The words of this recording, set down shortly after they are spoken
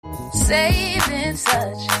Saved in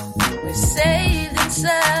such. We're saved in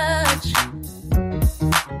such.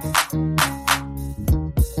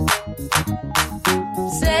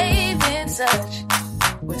 Saved in such.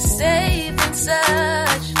 We're saved in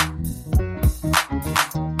such.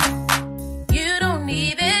 You don't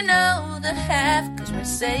even know the half, cause we're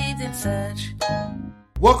saved in such.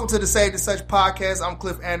 Welcome to the Saved in Such podcast. I'm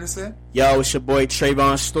Cliff Anderson. Yo, it's your boy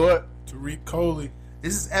Trayvon Stewart. Tariq Coley.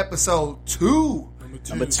 This is episode 2.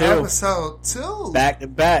 Number two. Episode 2. Back to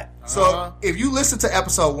back. So if you listen to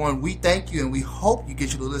episode 1, we thank you and we hope you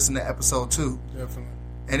get you to listen to episode 2. Definitely.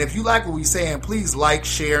 And if you like what we're saying, please like,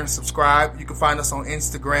 share, and subscribe. You can find us on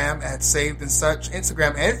Instagram at Saved and Such,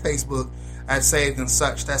 Instagram and Facebook at Saved and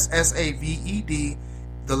Such. That's SAVED,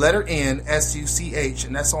 the letter N, SUCH,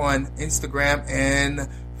 and that's on Instagram and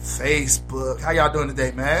Facebook. How y'all doing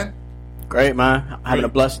today, man? Great, man. Having a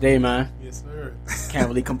blessed day, man. Yes, sir. Can't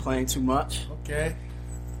really complain too much. Okay.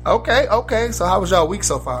 Okay. So how was y'all week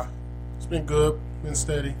so far? It's been good. Been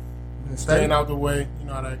steady. Staying out the way. You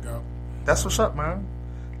know how that go. That's what's up, man.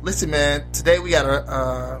 Listen, man. Today we got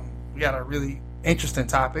a really interesting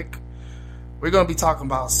topic. We're gonna be talking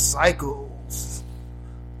about cycles,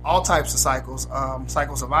 all types of cycles,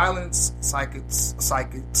 cycles of violence, cycles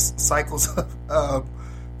of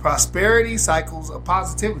prosperity, cycles of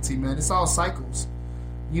positivity. Man, it's all cycles.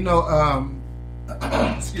 You know,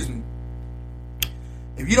 excuse me.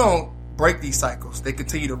 If you don't break these cycles, they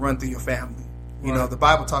continue to run through your family. You know, the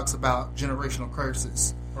Bible talks about generational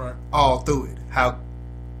curses all through it. How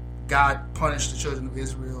God punished the children of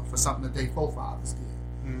Israel for something that their forefathers did.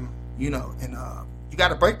 You know, and you got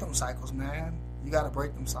to break them cycles, man. You got to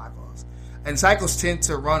break them cycles. And cycles tend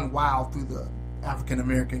to run wild through the African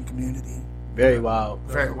American community. Very wild.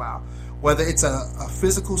 Very wild. Whether it's a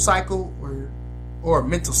physical cycle or a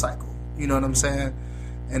mental cycle. You know what I'm saying?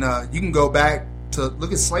 And you can go back to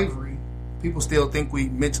look at slavery. People still think we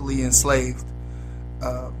mentally enslaved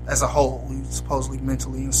as a whole. We supposedly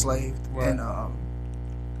mentally enslaved. Right. And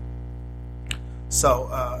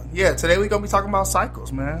today we're going to be talking about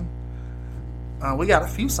cycles, man. We got a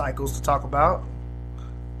few cycles to talk about.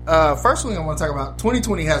 First thing I want to talk about,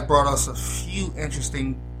 2020 has brought us a few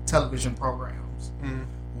interesting television programs.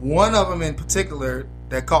 One of them in particular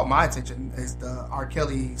that caught my attention is the R.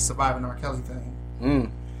 Kelly, Surviving R. Kelly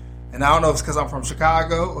thing. And I don't know if it's because I'm from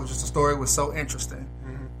Chicago or just the story was so interesting.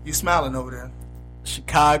 You smiling over there.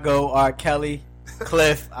 Chicago, R. Kelly,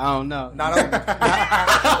 Cliff, I don't know.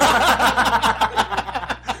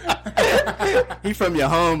 He from your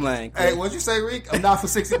homeland, Cliff. Hey, what'd you say, Reek? I'm not from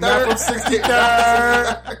 63rd. Not from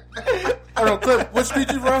 63rd. I don't know, Cliff, what street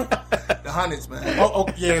you from? The Hundreds, man. Oh,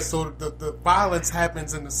 yeah, so the violence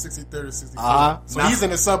happens in the 63rd, 64th. So he's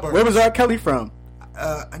in the suburbs. Where was R. Kelly from?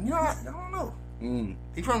 I don't know.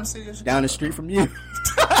 He from the city of Chicago. Down the street from you.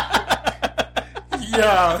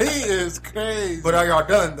 Yeah, he is crazy. But are y'all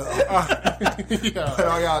done, though? Yeah. But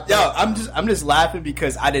are y'all done? Yo, I'm just laughing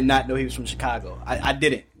because I did not know he was from Chicago. I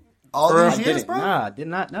didn't. All I these years, didn't. bro? Nah, I did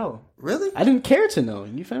not know. Really? I didn't care to know.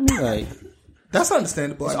 You feel me? Like, That's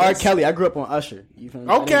understandable. it's I R. guess. Kelly. I grew up on Usher. You feel me?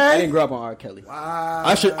 Okay. I didn't grow up on R. Kelly. Wow.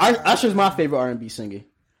 Usher's my favorite R&B singer.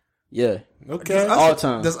 Yeah. Okay. All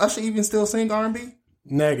time. Does Usher even still sing R&B?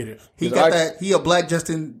 Negative. He Does got R- that. He a black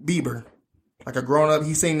Justin Bieber, like a grown up.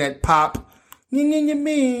 He sing that pop.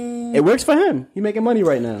 It works for him. He making money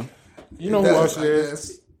right now. You know who Usher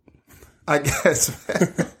is? I guess.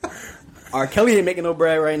 R. Kelly ain't making no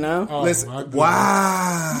bread right now. Oh, Listen. my goodness.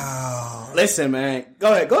 Wow. Listen, man.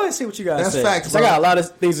 Go ahead and see what you guys That's say. facts, 'Cause I bro. got a lot of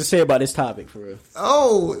things to say about this topic, for real.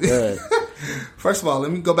 Oh. Good. First of all, let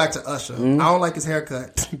me go back to Usher. I don't like his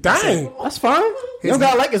haircut. Dang. That's fine. You don't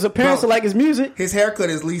gotta like his appearance or like his music. His haircut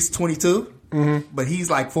is at least 22, but he's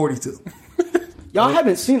like 42. Y'all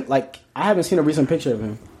haven't seen, I haven't seen a recent picture of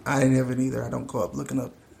him. I ain't never either. I don't go up looking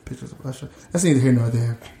up pictures of Usher. That's neither here nor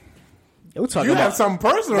there. We're talking You have about something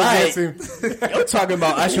personal Right. against him. We're talking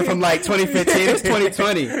about Usher from 2015. It's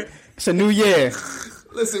 2020. It's a new year.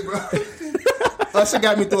 Listen, bro. Usher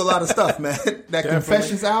got me through a lot of stuff, man. That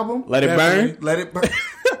Confessions album. Let it burn. Let it burn.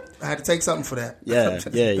 I had to take something for that. Yeah.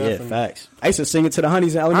 Facts. I used to sing it to the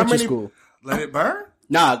honeys in elementary school. Let it burn?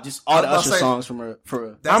 Nah, just all the I was Usher about to say- songs for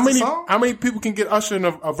real. That's the song? How many people can get Usher in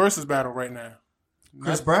a versus battle right now?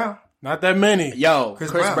 Chris Brown. Not that many. Yo,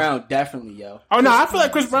 Chris Chris Brown. Brown, definitely, yo. Oh, no, I feel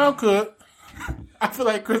like Chris Brown could.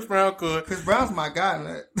 Chris Brown's my guy,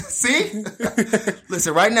 man. See?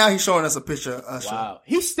 Listen, right now he's showing us a picture of Usher. Wow.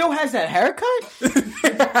 He still has that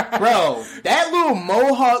haircut? Bro, that little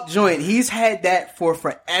mohawk joint, he's had that for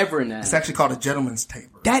forever now. It's actually called a gentleman's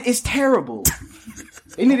taper. That is terrible.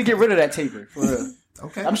 They need to get rid of that taper. For real.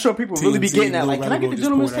 Okay. I'm sure people really be TMZ, getting that. Like, can I get the just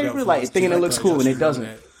gentleman's pulled that up paper? for Like, us. thinking it looks cool, and it Just doesn't.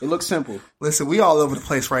 that. It looks simple. Listen, we all over the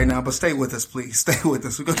place right now, but stay with us, please. Stay with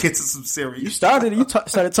us. We're going to get to some You serious. started.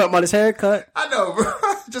 Started talking about his haircut. I know, bro.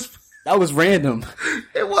 Just, That was random.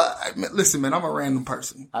 it was. Listen, man, I'm a random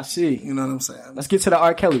person. I see. You know what I'm saying? Let's get to the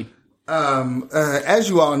R. Kelly. As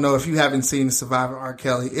you all know, if you haven't seen The Survivor R.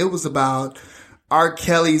 Kelly, it was about R.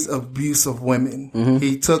 Kelly's abuse of women.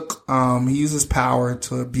 He took, he used his power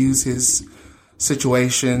to abuse his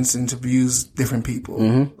situations and to abuse different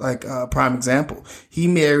people. Like, prime example, he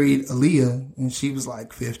married Aaliyah and she was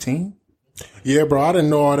like 15. Yeah, bro. I didn't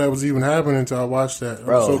know all that was even happening until I watched that. It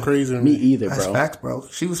was so crazy to Me me. either, That's bro. facts, bro.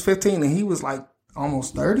 She was 15 and he was like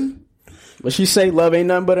almost 30. What she say? Love ain't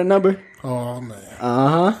nothing but a number. Oh,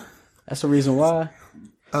 man. That's the reason why.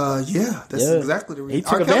 Yeah, that's exactly the reason. He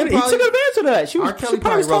took advantage. He took advantage of that. She was R. Kelly she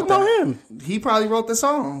probably was talking about him. He probably wrote the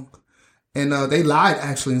song. And they lied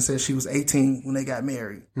actually and said she was 18 when they got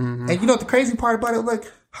married. And you know what the crazy part about it? Like,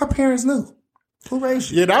 her parents knew. Who raised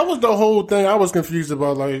you? Yeah, that was the whole thing I was confused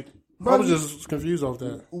about. Like, I was just confused off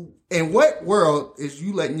that. In what world is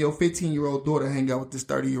you letting your 15-year-old daughter hang out with this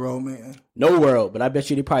 30-year-old man? No world, but I bet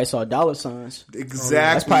you they probably saw dollar signs. Exactly.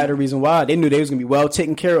 That's probably the reason why they knew they was gonna be well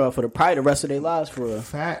taken care of for probably the rest of their lives. For real.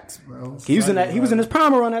 Facts, bro. He was in that. He was in his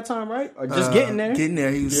prime around that time, right? Or just getting there. Getting there.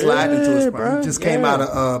 He was sliding into his prime. bro. He just came out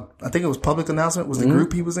of, I think it was Public Announcement was the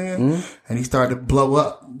group he was in. And he started to blow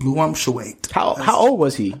up. Blumptuate. How old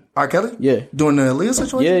was he? R. Kelly? Yeah. During the Aaliyah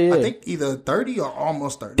situation? Yeah. I think either 30 or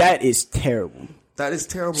almost 30. That is terrible. That is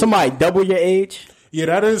terrible. Somebody double your age. Yeah,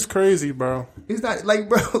 that is crazy, bro. It's not like,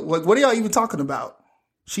 bro, what are y'all even talking about?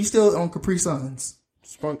 She's still on Capri Suns.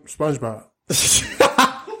 SpongeBob.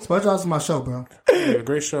 SpongeBob's my show, bro. Yeah,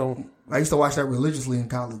 great show. I used to watch that religiously in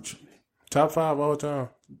college. Top 5 all the time.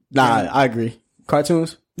 Nah, I agree.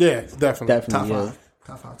 Cartoons, Yeah, definitely. Top yeah.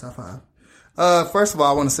 5. Top 5. First of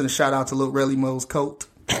all, I want to send a shout out to Lil Relly Mo's coat.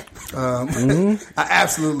 I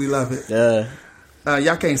absolutely love it. Yeah,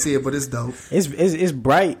 Y'all can't see it, but it's dope. it's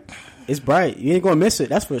bright. It's bright. You ain't gonna miss it.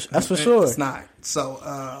 That's for sure. It's not.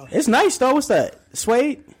 So, It's nice though. What's that?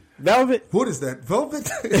 Suede, velvet. what is that? Velvet?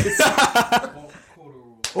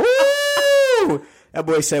 Ooh, that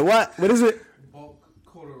boy said what? What is it?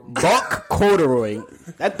 Bulk corduroy.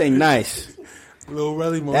 That thing nice. Lil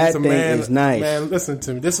Relly Mo That is a thing man. is nice. Man, listen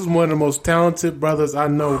to me. This is one of the most talented brothers I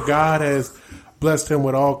know. God has blessed him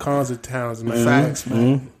with all kinds of talents, man. Facts,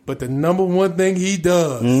 man. But the number one thing he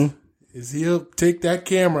does is he'll take that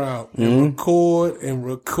camera out and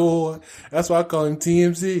record. That's why I call him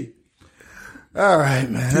TMZ. All right,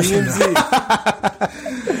 man. That's enough.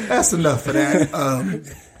 TMZ. That's enough for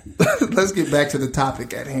that. Let's get back to the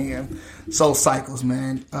topic at hand. Soul cycles,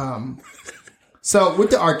 man. So with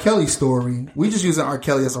the R. Kelly story, we just using R.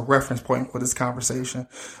 Kelly as a reference point for this conversation.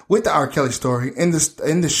 With the R. Kelly story, in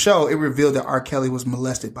the show, it revealed that R. Kelly was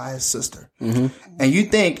molested by his sister. And you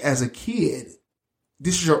think as a kid,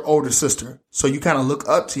 this is your older sister. So you kind of look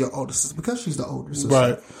up to your older sister because she's the older sister.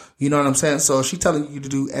 Right. You know what I'm saying? So she's telling you to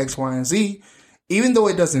do X, Y, and Z. Even though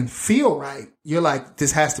it doesn't feel right, you're like,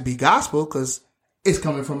 this has to be gospel because it's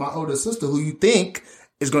coming from my older sister who you think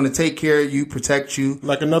is going to take care of you, protect you.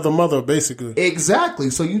 Like another mother, basically. Exactly.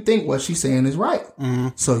 So you think what she's saying is right.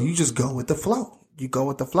 So you just go with the flow. You go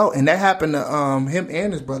with the flow. And that happened to him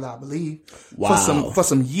and his brother, I believe. Wow. For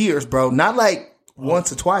some years, bro. Not like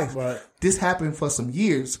once or twice. Right. This happened for some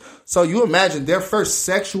years. So you imagine their first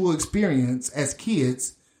sexual experience as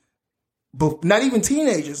kids, but not even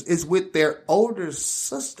teenagers, is with their older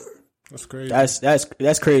sister. That's crazy.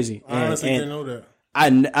 That's crazy. I honestly And didn't know that.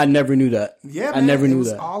 I never knew that. Yeah, I man, never knew it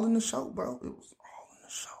was that. all in the show, bro. It was all in the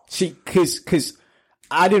show. Cause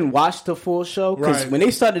I didn't watch the full show because Right. when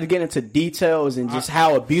they started to get into details and just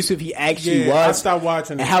how abusive he actually Yeah, I was, stopped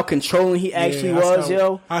watching and it. how controlling he actually Yeah, I was, stopped-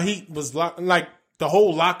 yo. How he was like the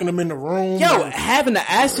whole locking him in the room. Yo, and- having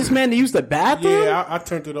to ask this man to use the bathroom. yeah, I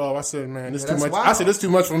turned it off. I said, man, this too that's much. wild. I said, this too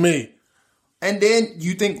much for me. And then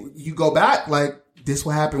you think you go back like this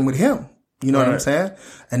will happen with him. You know what I'm Right. saying?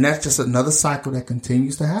 And that's just another cycle that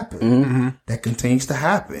continues to happen. That continues to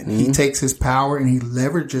happen. He takes his power and he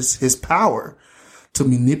leverages his power to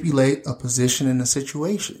manipulate a position in a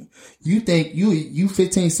situation. You think you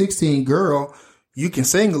 15, 16 girl, you can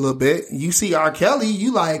sing a little bit. You see R. Kelly,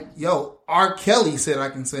 you like, yo, R. Kelly said I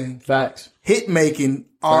can sing. Facts. Hit making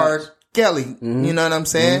R. Kelly. You know what I'm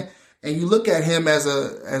saying? And you look at him as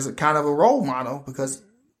a kind of a role model because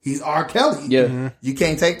he's R. Kelly. Yeah. You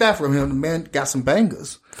can't take that from him. The man got some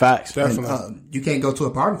bangers. Facts. Definitely. You can't go to a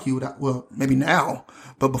barbecue without, well, maybe now,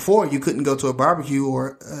 but before you couldn't go to a barbecue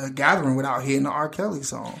or a gathering without hearing the R. Kelly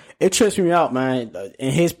song. It trips me out, man.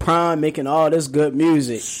 In his prime, making all this good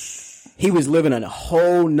music, he was living a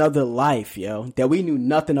whole nother life, yo, that we knew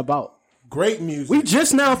nothing about. Great music. We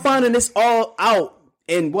just now finding this all out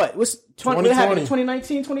in what's 2020? What happened in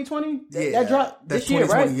 2019, 2020? Yeah, that dropped that's this year,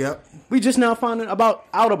 right? Yep. We just now finding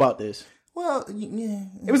out about this. Well, yeah.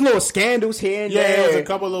 It was little scandals here and there. Yeah, it was a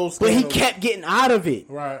couple of little scandals. But he kept getting out of it.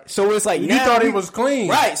 Right. So it's like, He now thought he was clean.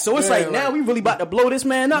 Right. So it's like, now we really about to blow this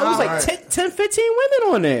man up. It was like 10, 15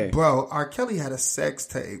 women on there. Bro, R. Kelly had a sex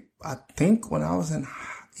tape, I think, when I was in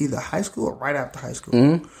either high school or right after high school.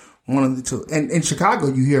 Mm-hmm. One of the two. And in Chicago,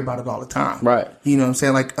 you hear about it all the time. Right. You know what I'm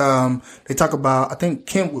saying? Like, they talk about, I think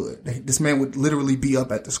Kenwood. This man would literally be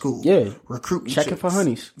up at the school. Yeah. Recruiting Checking chicks. for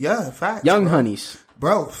honeys. Yeah, facts. Young honeys.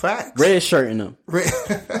 Bro, facts. Red shirt in them.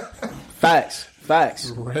 Facts.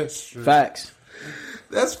 Red shirt. Facts.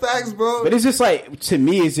 That's facts, bro. But it's just like, to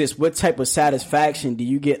me, it's just what type of satisfaction do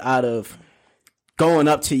you get out of going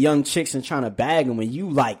up to young chicks and trying to bag them when you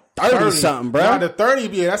like 30 something, bro? Now the 30,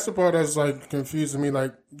 yeah, that's the part that's like confusing me.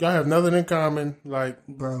 Like, y'all have nothing in common. Like,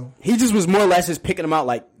 bro, he just was more or less just picking them out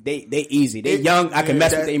like they easy, they young. I can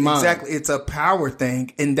mess with their mind. Exactly, it's a power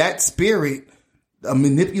thing, and that spirit, a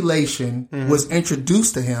manipulation, was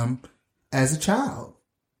introduced to him as a child,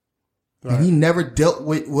 and he never dealt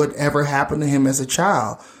with whatever happened to him as a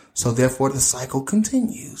child. So therefore, the cycle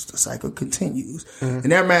continues. And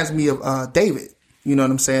that reminds me of David. You know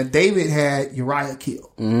what I'm saying? David had Uriah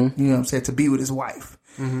killed, you know what I'm saying, to be with his wife.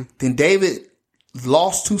 Then David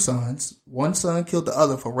lost 2 sons. One son killed the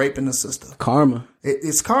other for raping his sister. Karma.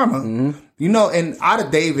 It's karma. You know, and out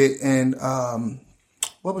of David and,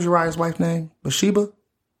 what was Uriah's wife's name? Bathsheba?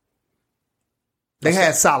 They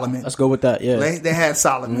had Solomon. Let's go with that, yeah. They had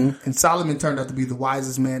Solomon. And Solomon turned out to be the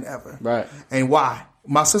wisest man ever. Right. And why? I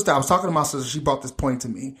was talking to my sister, she brought this point to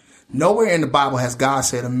me. Nowhere in the Bible has God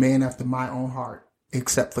said a man after my own heart,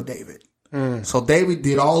 except for David. So David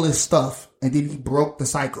did all this stuff, and then he broke the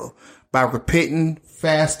cycle by repenting,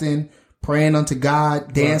 fasting, praying unto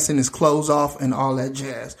God, dancing his clothes off, and all that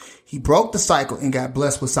jazz. He broke the cycle and got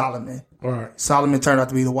blessed with Solomon. right. Solomon turned out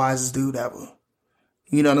to be the wisest dude ever.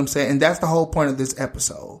 You know what I'm saying? And that's the whole point of this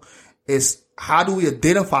episode, is how do we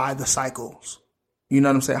identify the cycles? You know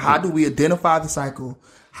what I'm saying? How do we identify the cycle?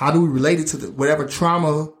 How do we relate it to whatever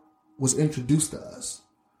trauma was introduced to us?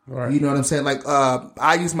 Right. You know what I'm saying? Like,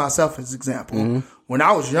 I use myself as an example. When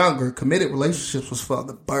I was younger, committed relationships was for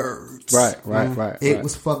the birds. Right. It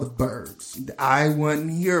was for the birds. I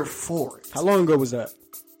wasn't here for it. How long ago was that?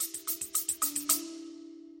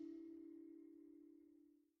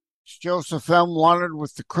 Joseph M. Leonard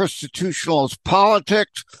with the Constitutionalist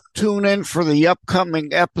Politics. Tune in for the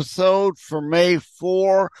upcoming episode for May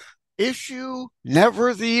 4. Issue,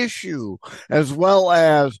 Never the Issue, as well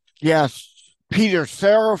as guests Peter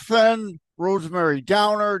Seraphin, Rosemary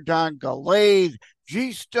Downer, Don Gallade,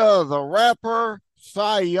 Gista the Rapper,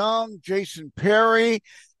 Cy Young, Jason Perry,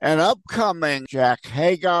 and upcoming Jack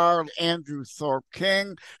Hagar, Andrew Thorpe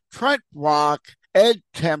King, Trent Rock, Ed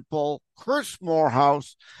Temple, Chris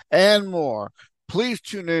Morehouse, and more. Please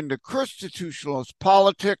tune in to Constitutionalist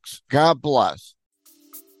Politics. God bless.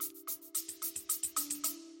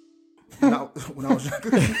 When I was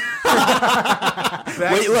younger.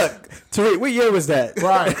 Wait, look. Tariq, what year was that?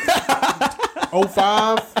 Right.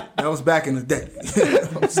 05? That was back in the day. You know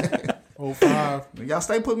what I'm saying? 05. Y'all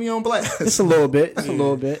stay putting me on blast. It's a little bit. It's a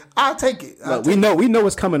little bit. I'll take it. Look, we know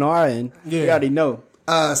what's coming on our end. Yeah. We already know.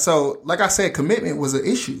 So, like I said, commitment was an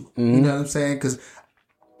issue. You know what I'm saying? Because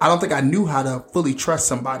I don't think I knew how to fully trust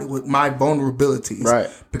somebody with my vulnerabilities. Right.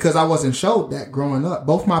 Because I wasn't showed that growing up.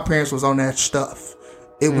 Both my parents was on that stuff.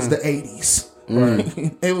 It was the 80s.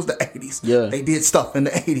 Right. It was the 80s. Yeah. They did stuff in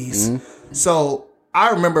the 80s. So,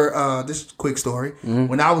 I remember, this is a quick story.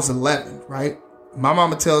 When I was 11, right? My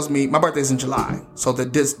mama tells me, my birthday's in July. So,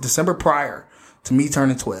 December prior to me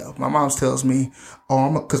turning 12, my mom tells me,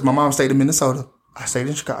 because my mom stayed in Minnesota. I stayed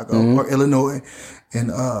in Chicago or Illinois.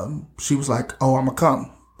 And she was like, oh, I'm going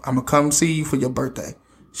to come see you for your birthday.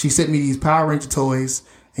 She sent me these Power Ranger toys.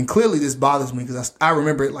 And clearly this bothers me because I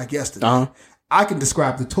remember it like yesterday. I can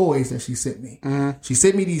describe the toys that she sent me. She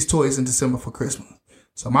sent me these toys in December for Christmas.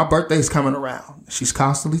 So my birthday's coming around. She's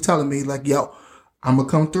constantly telling me like, yo, I'm going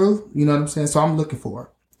to come through. You know what I'm saying? So I'm looking for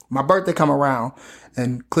her. My birthday come around.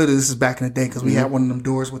 And clearly this is back in the day because we had one of them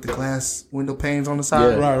doors with the glass window panes on the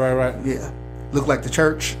side. Yeah. Right. Yeah. Looked like the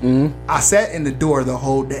church. I sat in the door the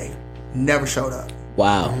whole day. Never showed up.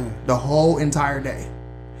 Wow. The whole entire day.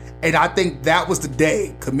 And I think that was the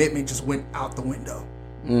day commitment just went out the window.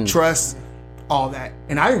 Trust, all that.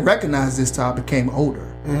 And I didn't recognize this till I became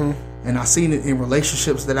older. And I seen it in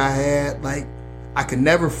relationships that I had. Like, I could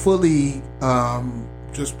never fully...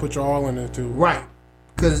 Just put your all in it, too. Right.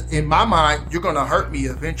 Because in my mind, you're gonna hurt me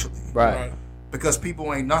eventually. Right. Because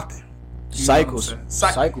people ain't nothing. You Cycles. know what I'm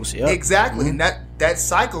saying? Cycles, yeah. Exactly. And that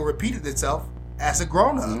cycle repeated itself as a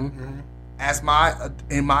grown up, as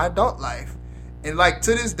in my adult life. And like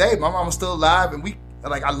to this day, my mama's still alive, and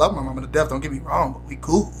I love my mama to death, don't get me wrong, but we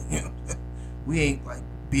cool. You know? We ain't like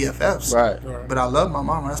BFFs. Right. But I love my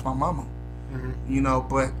mama, that's my mama. You know,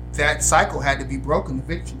 but that cycle had to be broken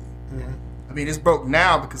eventually. I mean, it's broke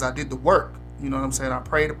now because I did the work. You know what I'm saying? I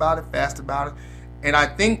prayed about it, fasted about it. And I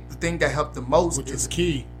think the thing that helped the most Which is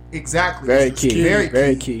key. Exactly. Very key.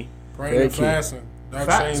 Very key. Praying and fasting. That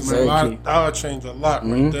Facts, changed man. a lot. That would change a lot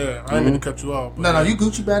right there. I ain't mean to cut you off. No, you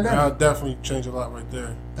Gucci bandana. That'll definitely change a lot right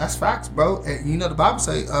there. That's facts, bro. And you know the Bible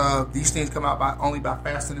say these things come out only by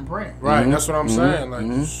fasting and praying. Right, that's what I'm saying.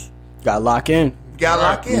 Like, Gotta lock in. Gotta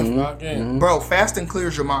lock in. Lock in. Bro, fasting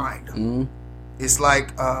clears your mind. It's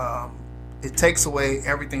like it takes away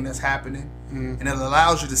everything that's happening, and it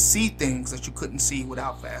allows you to see things that you couldn't see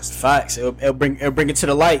without fasting. Facts. It'll bring it to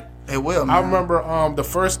the light. It will, man. I remember the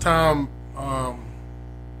first time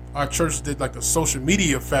our church did like a social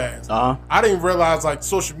media fast. I didn't realize like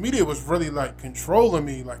social media was really like controlling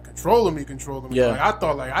me. Yeah. Like I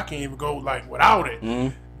thought like I can't even go like without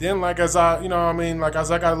it. Then like as I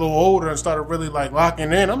as I got a little older and started really like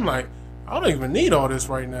locking in, I'm like, I don't even need all this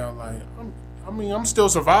right now. Like I'm still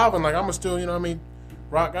surviving. Like I'm still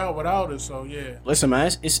rock out without it. So yeah. Listen,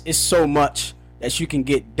 man, it's so much that you can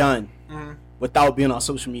get done without being on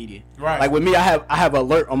social media. Right. Like with me, I have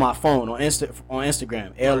alert on my phone on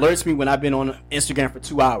Instagram. It alerts me when I've been on Instagram for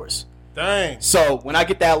 2 hours. Dang. So when I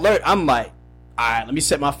get that alert, I'm like, all right, let me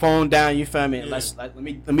set my phone down. You feel me? Yeah. Let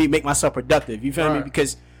me make myself productive. You feel me?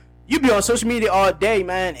 Because you be on social media all day,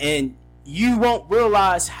 man, and you won't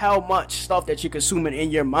realize how much stuff that you're consuming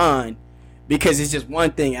in your mind because it's just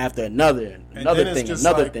one thing after another, another thing.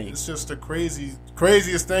 It's just the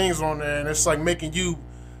craziest things on there, and it's like making you.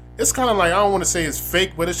 It's kind of like, I don't want to say it's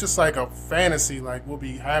fake, but it's just like a fantasy, like will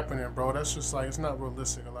be happening, bro. That's just like, it's not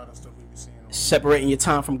realistic. A lot of stuff we be seeing. Separating your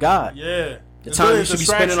time from God. Yeah. The It's time really you a should be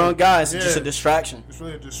spending on God is just a distraction. It's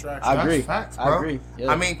really a distraction. I agree. That's facts, bro. I agree.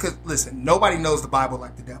 Yeah. I mean, because listen, nobody knows the Bible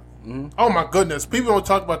like the devil. Oh my goodness, people don't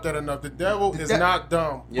talk about that enough. The devil is not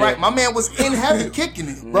dumb, Yeah. Right? My man was in heaven kicking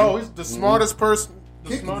it. bro. He's the smartest person.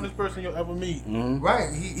 The smartest person you'll ever meet.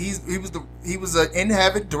 Right? He was in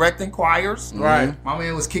heaven directing choirs. Right. My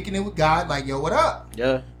man was kicking it with God, like, yo, what up?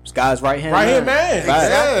 Yeah. This guy's right hand. Right hand man. Facts.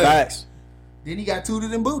 Yeah. Facts. Then he got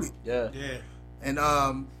tooted and booted. Yeah. Yeah.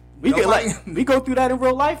 And We nobody- we go through that in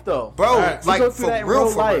real life though. bro, Facts. We like go through that in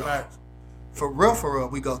real life. Facts. for real,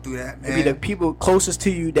 we go through that, man. Maybe the people closest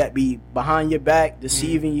to you that be behind your back,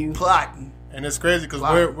 deceiving you. plotting. And it's crazy because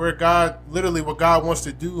Wow. we're God, literally what God wants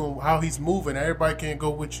to do and how He's moving. Everybody can't go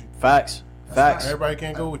with you. Facts. Facts. Everybody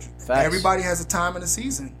can't go with you. Facts. Everybody has a time in the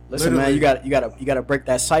season. Listen, man, Literally. you gotta break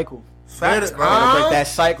that cycle. Facts, Literally. bro. You gotta break that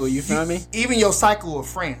cycle. You feel me? Even your cycle of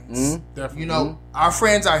friends. Definitely. You know, our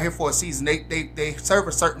friends are here for a season. They serve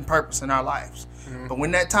a certain purpose in our lives. But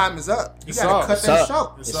when that time is up, you It's gotta up. cut It's that up.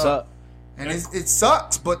 short. It's up. And it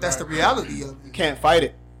sucks, but that's the reality of You it. can't fight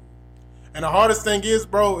it. And the hardest thing is,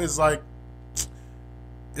 bro, is like,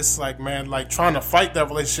 it's like, man, like trying to fight that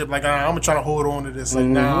relationship. Like, I'm trying to hold on to this. Like,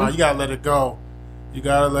 nah, you gotta let it go. You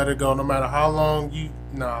gotta let it go. No matter how long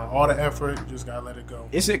all the effort, you just gotta let it go.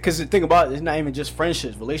 It's it because the thing about it, it's not even just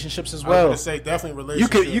friendships, relationships as I was well. gonna say definitely You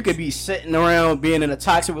relationships. could be sitting around being in a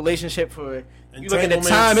toxic relationship for you look at the Entanglements.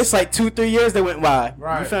 time, it's like 2-3 years that went by. You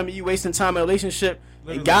Right. feel me? You wasting time in a relationship,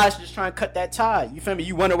 Literally. and guys just trying to cut that tie. You feel me?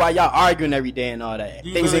 You wonder why y'all arguing every day and all that.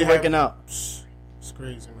 You Things really ain't working out. It's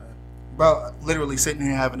crazy, man. Bro, literally sitting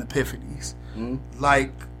here having epiphanies.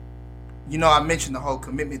 Like, you know, I mentioned the whole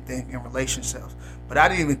commitment thing in relationships, but I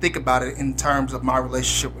didn't even think about it in terms of my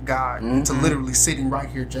relationship with God until literally sitting right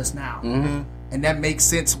here just now. And that makes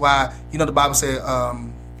sense why, you know, the Bible said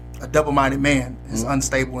a double-minded man is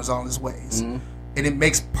unstable in all his ways. And it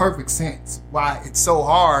makes perfect sense why it's so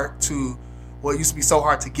hard to, well, it used to be so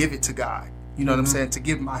hard to give it to God. You know what I'm saying? To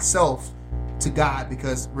give myself to God,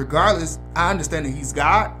 because regardless, I understand that He's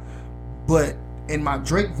God, but in my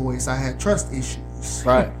Drake voice, I had trust issues.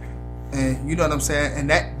 Right. And you know what I'm saying? And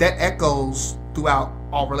that echoes throughout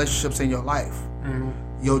all relationships in your life.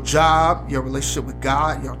 Your job, your relationship with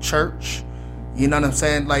God, your church. You know what I'm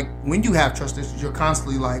saying? Like, when you have trust issues, you're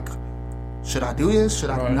constantly like, should I do this? Should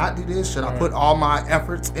I Right. not do this? Should I put all my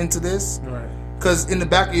efforts into this? Right. Because in the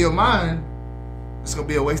back of your mind, it's going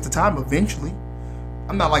to be a waste of time eventually.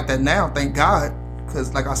 I'm not like that now, thank God.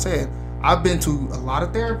 Because like I said, I've been to a lot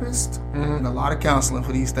of therapists and a lot of counseling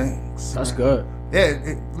for these things. That's good.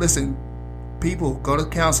 Yeah, listen, people, go to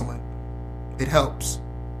counseling. It helps.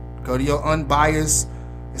 Go to your unbiased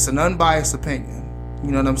It's an unbiased opinion.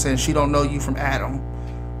 You know what I'm saying? She don't know you from Adam,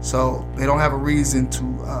 so they don't have a reason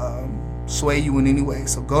to sway you in any way.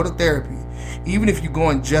 So go to therapy. Even if you're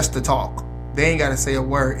going just to talk, they ain't got to say a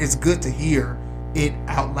word. It's good to hear it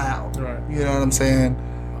out loud. Right. You know what I'm saying?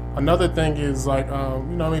 Another thing is like, you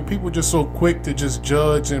know, I mean, people just so quick to just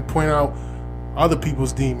judge and point out other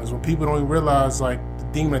people's demons when people don't even realize like the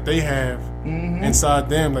demon that they have inside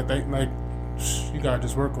them. Like they like, you gotta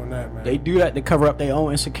just work on that, man. They do that to cover up their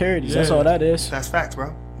own insecurities. That's all that is. That's facts,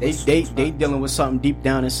 bro. They dealing with something deep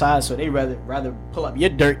down inside, so they rather pull up your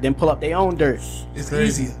dirt than pull up their own dirt. It's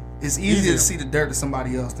crazy. easier. It's easier to see the dirt of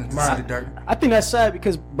somebody else than to see the dirt. I think that's sad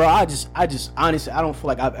because, bro, I just honestly, I don't feel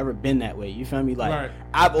like I've ever been that way. You feel me? Like,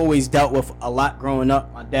 I've always dealt with a lot growing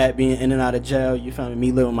up. My dad being in and out of jail. You feel me?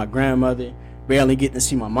 Me living with my grandmother, barely getting to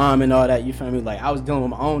see my mom and all that. You feel me? Like, I was dealing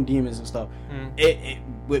with my own demons and stuff.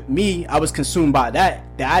 With me, I was consumed by that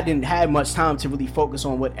I didn't have much time to really focus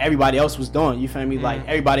on what everybody else was doing. You feel me? Like,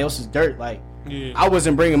 everybody else's dirt. Like, I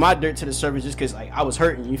wasn't bringing my dirt to the surface just because, like, I was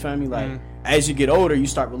hurting. You feel me? Like, as you get older, you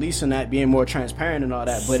start releasing that, being more transparent and all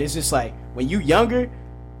that. But it's just like, when you younger,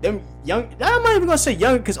 I'm not even gonna say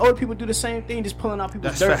younger because older people do the same thing, just pulling out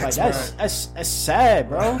people's dirt. Facts, like that's sad,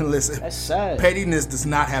 bro. Listen, that's sad. Pettiness does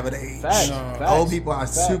not have an age. Facts. Old people are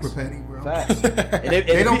super petty, bro. Facts.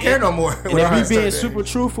 They don't care no more. And if you being super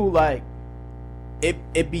truthful, like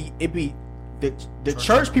it be the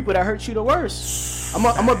church people that hurt you the worst. I'm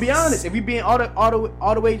gonna be honest. If we being all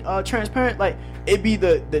the way transparent, like it be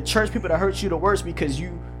the church people that hurt you the worst because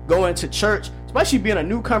you go into church, especially being a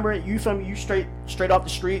newcomer. You feel me? You straight off the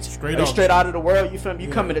streets, straight out of the world. You feel me?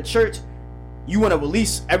 You come into church, you want to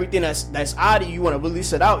release everything that's out of you. You want to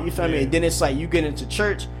release it out. You feel me? And then it's like you get into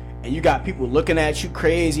church and you got people looking at you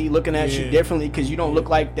crazy, looking at you differently because you don't look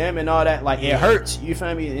like them and all that. Like it hurts. You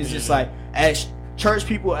feel me? It's just like as church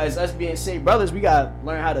people, as us being saved brothers, we gotta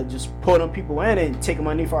learn how to just pull them people in and take them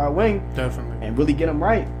underneath our wing, definitely, and really get them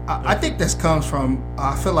right. I think this comes from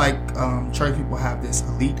I feel like church people have this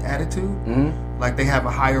elite attitude, like they have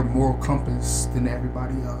a higher moral compass than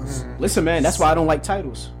everybody else. Listen, man, that's why I don't like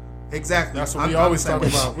titles. Exactly, that's what we always talk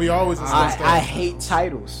about. We always I hate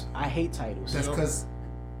titles. I hate titles. That's because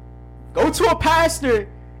go to a pastor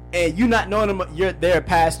and you not knowing them, you're their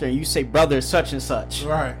pastor, and you say brother such and such,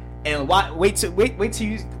 right? And wait till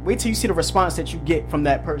you see the response that you get from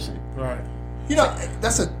that person. Right. You know,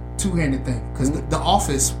 that's a two-handed thing because the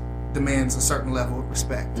office demands a certain level of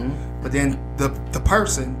respect, but then the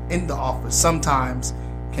person in the office sometimes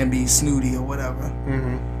can be snooty or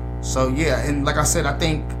whatever. So yeah, and like I said, I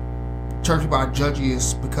think church people are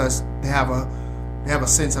judgiest because they have a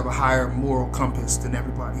sense of a higher moral compass than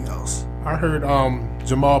everybody else. I heard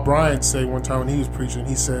Jamal Bryant say one time when he was preaching,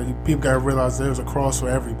 he said people gotta realize there's a cross for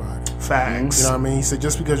everybody. Facts. You know what I mean? He said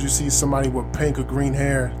just because you see somebody with pink or green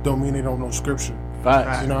hair don't mean they don't know scripture.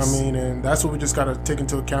 Facts. You know what I mean? And that's what we just gotta take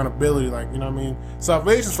into accountability. Like, you know what I mean?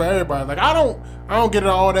 Salvation's for everybody. Like I don't get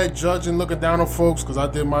all that judging, looking down on folks because I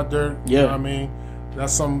did my dirt. You know what I mean?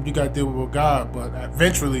 That's something you gotta deal with God, but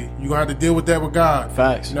eventually you're gonna have to deal with that with God.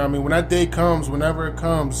 Facts. You know what I mean? When that day comes, whenever it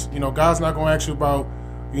comes, you know, God's not gonna ask you about,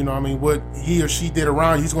 you know what I mean, what he or she did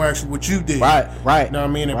around you. He's going to ask you what you did. Right. You know what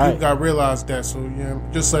I mean? And people got to realize that. So, yeah,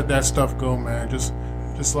 just let that stuff go, man. Just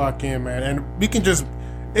lock in, man. And we can just,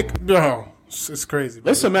 it's crazy.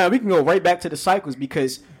 Listen, man, we can go right back to the cycles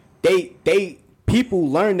because people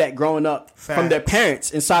learn that growing up from their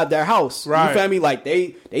parents inside their house. Right. You feel me? Like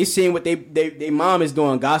they seeing what they mom is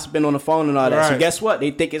doing, gossiping on the phone and all that. So guess what?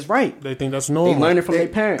 They think it's right. They think that's normal. They learn it from their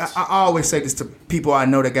parents. I always say this to people I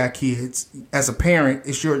know that got kids. As a parent,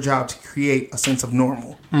 it's your job to create a sense of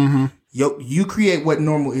normal. You create what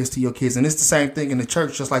normal is to your kids. And it's the same thing in the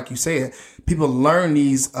church, just like you said. People learn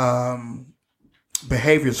these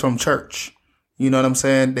behaviors from church. You know what I'm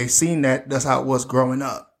saying? They seen that's how it was growing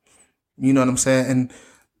up. You know what I'm saying? And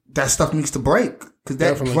that stuff needs to break because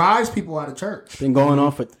that drives people out of church. Been going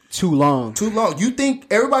on for too long. You think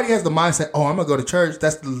everybody has the mindset, oh, I'm going to go to church.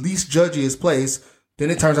 That's the least judgiest place.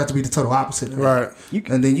 Then it turns out to be the total opposite. Right.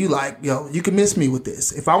 And then you like, you can miss me with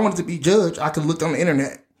this. If I wanted to be judged, I could look on the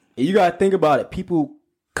internet. And you got to think about it. People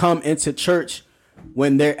come into church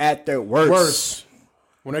when they're at their worst.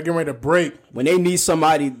 When they're getting ready to break. When they need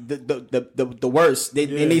somebody, the worst. They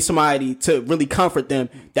need somebody to really comfort them.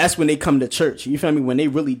 That's when they come to church. You feel me? When they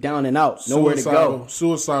really down and out. Nowhere to go.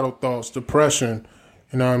 Suicidal thoughts, depression.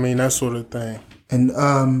 You know what I mean? That sort of thing. And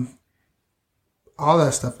all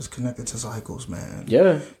that stuff is connected to cycles, man.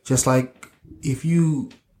 Yeah. Just like if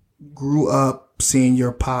you grew up seeing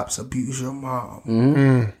your pops abuse your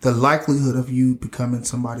mom, the likelihood of you becoming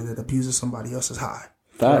somebody that abuses somebody else is high.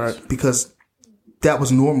 Facts. Because that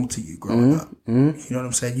was normal to you growing up. You know what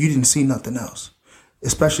I'm saying? You didn't see nothing else.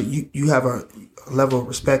 Especially you have a level of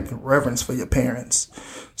respect and reverence for your parents.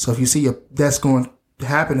 So if you see that's going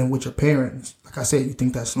happening with your parents, like I said, you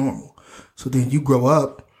think that's normal. So then you grow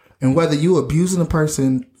up, and whether you abusing a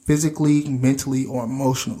person physically, mentally, or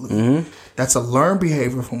emotionally, that's a learned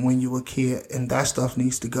behavior from when you were a kid, and that stuff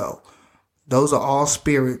needs to go. Those are all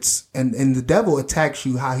spirits, and the devil attacks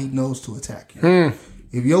you how he knows to attack you.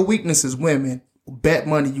 If your weakness is women, bet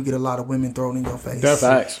money you get a lot of women thrown in your face.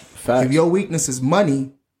 That's Facts. If your weakness is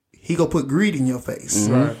money, he gonna put greed in your face.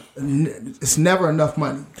 Right. It's never enough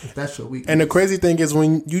money if that's your weakness. And the crazy thing is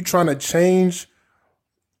when you trying to change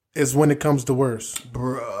is when it comes to worse.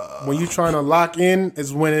 Bruh. When you trying to lock in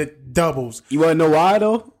is when it doubles. You want to know why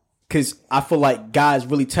though? Because I feel like guys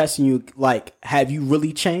really testing you. Like, have you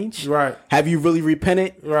really changed? Right. Have you really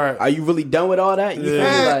repented? Right. Are you really done with all that? You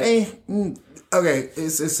feel me? Like, Okay,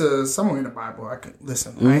 it's somewhere in the Bible. I can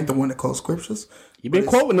listen. I ain't the one that quotes scriptures. You've been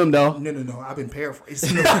quoting them though. No. I've been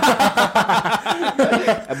paraphrasing.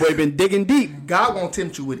 That boy been digging deep. God won't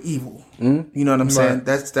tempt you with evil. You know what I'm saying?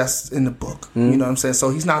 That's in the book. You know what I'm saying? So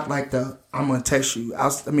he's not like I'm gonna test you. I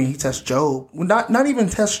mean, he tests Job. Well, not even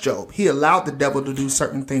test Job. He allowed the devil to do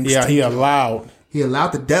certain things. Yeah, to he Job. He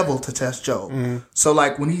allowed the devil to test Job. So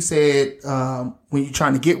like when he said, when you're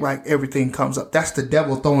trying to get right, everything comes up. That's the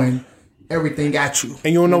devil throwing everything at you.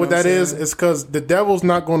 And you don't know what that I'm is? saying? It's because the devil's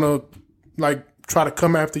not going to like try to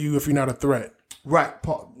come after you if you're not a threat. Right,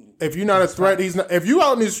 Paul. If you're not a threat, he's not. If you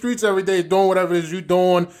out in the streets every day doing whatever it is you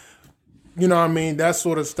doing, you know what I mean, that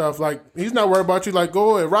sort of stuff. Like he's not worried about you. Like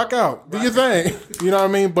go ahead, rock out, do your thing. You know what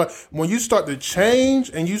I mean. But when you start to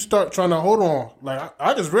change and you start trying to hold on, like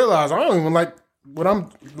I just realized I don't even like what I'm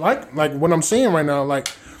like what I'm seeing right now. Like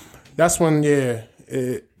that's when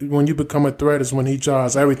when you become a threat is when he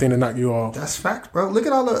tries everything to knock you off. That's facts, bro. Look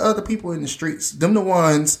at all the other people in the streets. Them the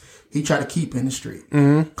ones he try to keep in the street.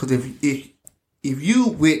 Because if you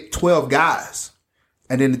with 12 guys,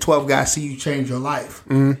 and then the 12 guys see you change your life,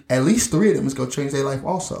 at least 3 of them is going to change their life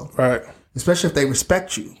also. Right. Especially if they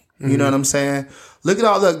respect you. You know what I'm saying? Look at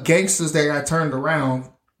all the gangsters that got turned around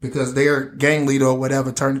because their gang leader or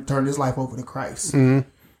whatever turned his life over to Christ.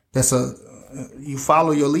 That's you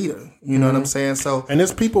follow your leader. You know what I'm saying? So, and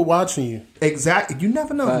there's people watching you. Exactly. You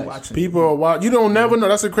never know who's watching. People are watching. You don't never know.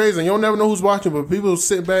 That's the crazy. You don't never know who's watching, but people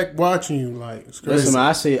sit back watching you. Like it's crazy. Listen, man,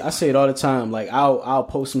 I say it all the time. Like I'll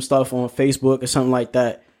post some stuff on Facebook or something like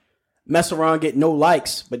that. Mess around, get no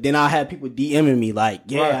likes, but then I'll have people DMing me like,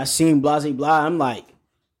 "Yeah, Right. I seen blah blah blah." I'm like,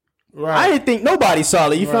 Right. I didn't think nobody saw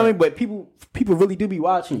it. You feel me? But people really do be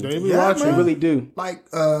watching you. They be Yeah, watching. They man. really do. Like,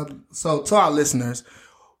 so to our listeners,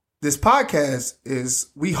 this podcast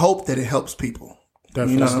we hope that it helps people.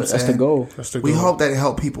 Definitely. You know what I'm That's the saying? goal. That's the We goal. hope that it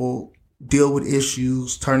help people deal with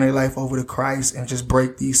issues, turn their life over to Christ, and just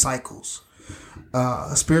break these cycles.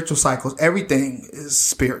 Spiritual cycles. Everything is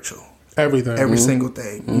spiritual. Everything. Every single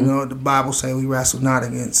thing. You know, the Bible say we wrestle not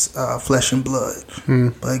against flesh and blood,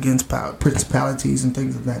 but against principalities and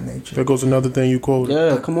things of that nature. There goes another thing you quoted.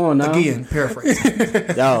 Yeah, come on now. Again, paraphrase.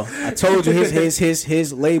 Yo, I told you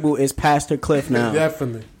his label is Pastor Cliff now.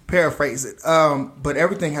 Definitely. Paraphrase it. But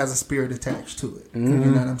everything has a spirit attached to it. You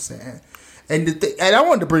know what I'm saying? And and I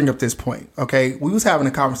wanted to bring up this point. Okay, we was having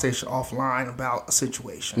a conversation offline about a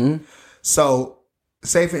situation. So,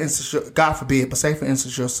 say for instance, God forbid, but say for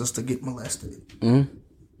instance, your sister get molested.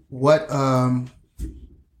 What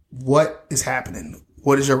is happening?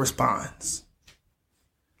 What is your response?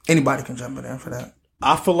 Anybody can jump in there for that.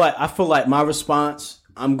 I feel like my response,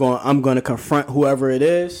 I'm going to confront whoever it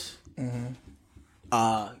is.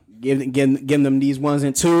 Give them these 1s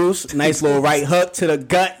and 2s. Nice little right hook to the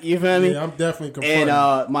gut. You feel me? Yeah, I'm definitely confronting.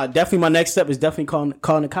 And my next step is definitely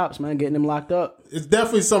calling the cops, man, getting them locked up. It's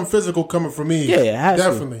definitely something physical coming from me. Yeah, it has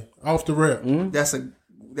to. definitely off the rip.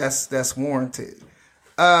 That's warranted.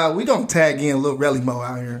 We don't tag in Lil Relly Mo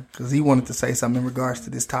out here because he wanted to say something in regards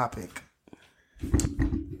to this topic.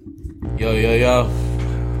 Yo,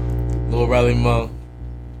 Lil Rally Mo,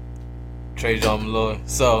 Trey John Malloy.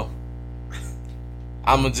 So,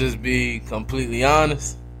 I'ma just be completely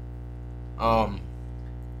honest.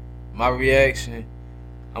 My reaction,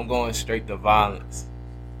 I'm going straight to violence.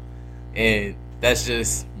 And that's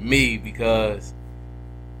just me because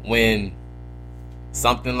when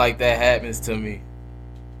something like that happens to me,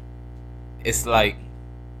 it's like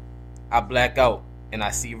I black out and I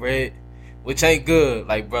see red, which ain't good,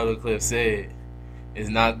 like Brother Cliff said. It's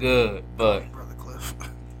not good, but Brother Cliff.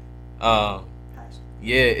 yeah,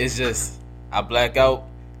 it's just I black out.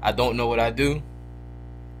 I don't know what I do.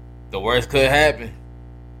 The worst could happen.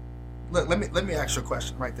 Look, let me ask you a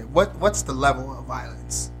question right there. What's the level of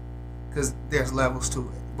violence? Because there's levels to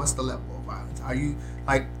it. What's the level of violence? Are you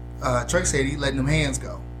like Trey said? He letting them hands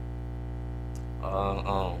go.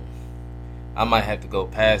 I might have to go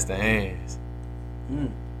past the hands.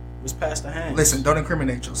 What's past the hands? Listen, don't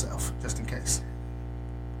incriminate yourself, just in case.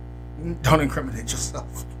 Don't incriminate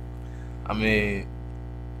yourself. I mean,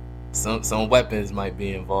 some weapons might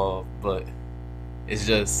be involved, but it's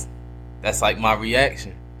just that's like my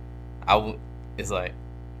reaction. It's like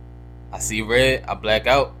I see red, I black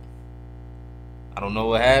out. I don't know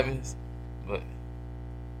what happens, but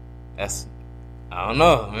I don't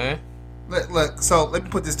know, man. Look, so let me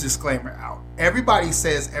put this disclaimer out. Everybody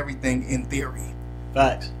says everything in theory.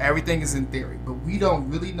 Facts. Everything is in theory, but we don't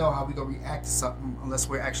really know how we're going to react to something unless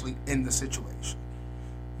we're actually in the situation.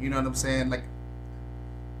 You know what I'm saying? Like,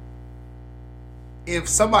 if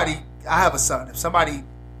somebody, I have a son, if somebody,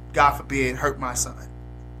 God forbid, hurt my son,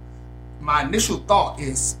 my initial thought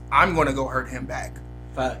is, I'm going to go hurt him back.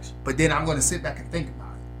 Facts. But then I'm going to sit back and think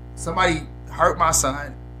about it. Somebody hurt my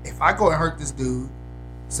son. If I go and hurt this dude,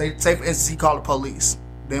 say for instance, he called the police,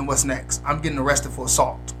 then what's next? I'm getting arrested for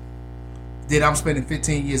assault. Then I'm spending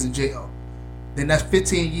 15 years in jail. Then that's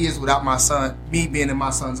 15 years without my son, me being in my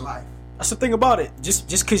son's life. That's the thing about it. Just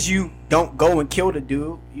because you don't go and kill the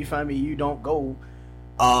dude, you find me? You don't go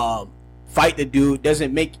fight the dude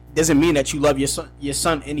doesn't mean that you love your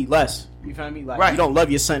son any less. You find me? Like right. You don't love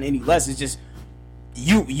your son any less. It's just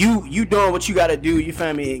you doing what you got to do. You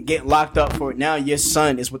find me? And getting locked up for it. Now your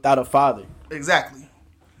son is without a father. Exactly.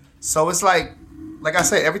 So it's like I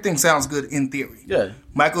said, everything sounds good in theory. Yeah.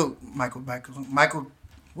 Michael.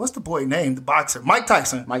 What's the boy name? The boxer, Mike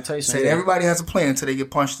Tyson. Said everybody has a plan until they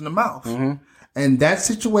get punched in the mouth. Mm-hmm. And that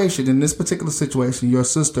situation, in this particular situation, your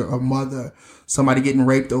sister or mother, somebody getting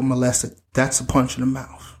raped or molested, that's a punch in the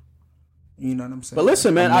mouth. You know what I'm saying? But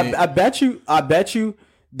listen, man, I bet you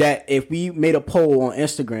that if we made a poll on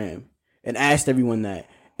Instagram and asked everyone that,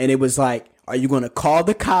 and it was like, are you going to call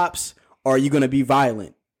the cops or are you going to be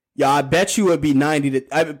violent? Yeah, I bet you it would be 10 to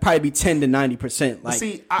 90%. Like,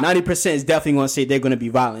 see, 90% is definitely going to say they're going to be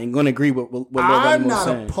violent and going to agree with what I'm not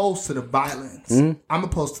opposed to the violence. Mm-hmm. I'm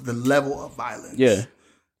opposed to the level of violence. Yeah.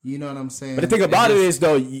 You know what I'm saying? But the thing about it is,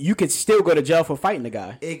 though, you could still go to jail for fighting the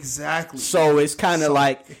guy. Exactly. So it's kind of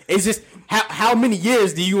like, it's just, how many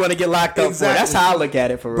years do you want to get locked up for? That's how I look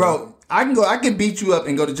at it, for real. Bro, I can beat you up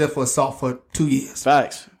and go to jail for assault for 2 years.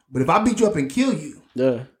 Facts. But if I beat you up and kill you,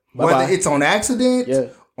 yeah, whether it's on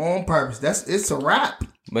accident, on purpose, it's a wrap.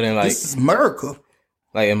 But then, like, this is America.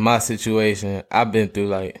 Like, in my situation, I've been through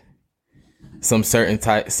like some certain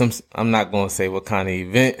I'm not gonna say what kind of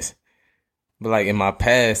events, but like in my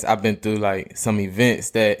past, I've been through like some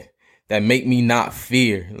events that make me not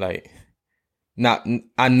fear. Like,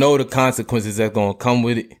 I know the consequences that's gonna come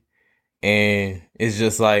with it, and it's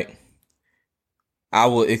just like I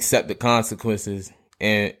will accept the consequences.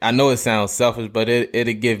 And I know it sounds selfish, but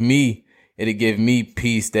it'll give me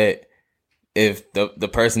peace that if the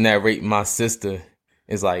person that raped my sister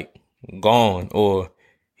is like gone or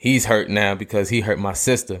he's hurt now because he hurt my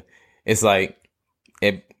sister, it's like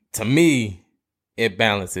to me it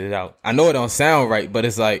balances it out. I know it don't sound right, but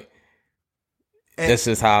it's like that's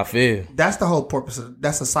just how I feel. That's the whole purpose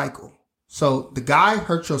that's a cycle. So the guy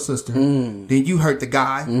hurt your sister, then you hurt the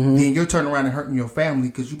guy, then you're turning around and hurting your family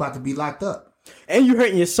because you about to be locked up. And you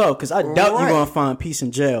hurting yourself because I doubt you're gonna find peace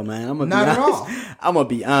in jail, man. I'm gonna not be at honest. all. I'm gonna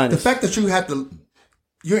be honest. The fact that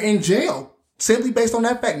you're in jail simply based on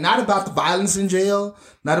that fact, not about the violence in jail,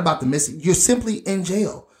 not about the missing. You're simply in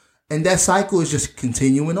jail, and that cycle is just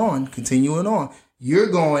continuing on. You're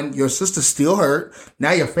going. Your sister's still hurt.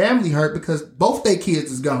 Now your family hurt because both their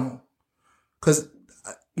kids is gone. Because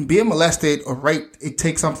being molested or raped, it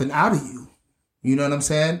takes something out of you. You know what I'm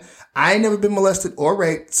saying? I ain't never been molested or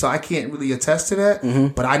raped, so I can't really attest to that.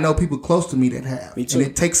 Mm-hmm. But I know people close to me that have. Me too. And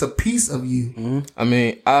it takes a piece of you. Mm-hmm. I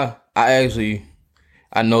mean, I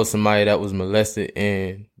know somebody that was molested,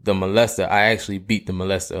 and the molester, I actually beat the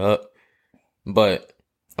molester up. But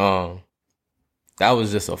that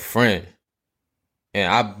was just a friend.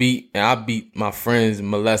 And I beat my friend's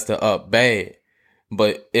molester up bad.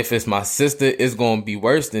 But if it's my sister, it's gonna be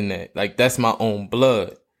worse than that. Like, that's my own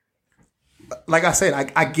blood. Like I said,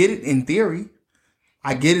 I get it in theory.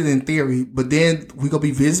 But then we gonna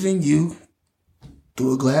be visiting you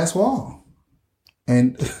through a glass wall.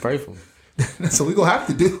 And pray for me. That's what we gonna have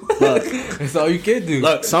to do. Look, that's all you can do.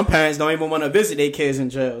 Look, some parents don't even want to visit their kids in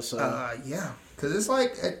jail. So yeah, because it's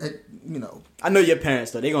like, you know. I know your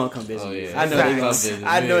parents though; they gonna come visit you. I know they gonna visit.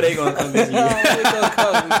 I know they gonna come visit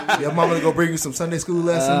you. Your mama gonna bring you some Sunday school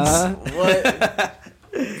lessons. What?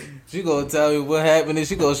 She gonna tell me what happened, and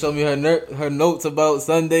she gonna show me her notes about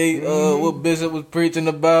Sunday, what Bishop was preaching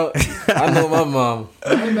about. I know my mom.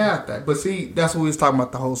 I ain't mad at that. But see, that's what we was talking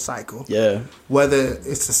about, the whole cycle. Yeah. Whether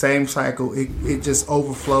it's the same cycle, it just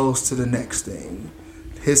overflows to the next thing.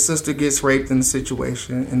 His sister gets raped in the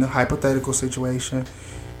situation, in the hypothetical situation.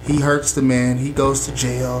 He hurts the man. He goes to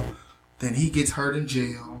jail. Then he gets hurt in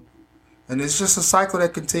jail. And it's just a cycle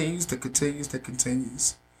that continues, that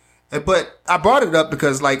continues. But I brought it up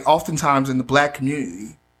because, like, oftentimes in the black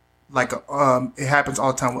community, like, it happens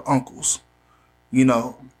all the time with uncles. You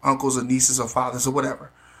know, uncles or nieces or fathers or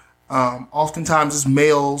whatever. Oftentimes it's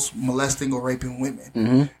males molesting or raping women.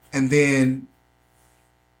 Mm-hmm. And then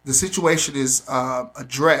the situation is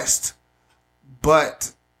addressed,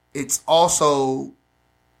 but it's also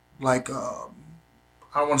like, I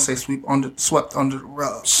don't want to say swept under the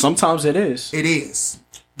rug. Sometimes it is. It is.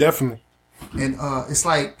 Definitely. And it's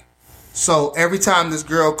like, so every time this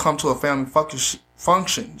girl come to a family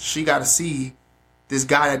function, she got to see this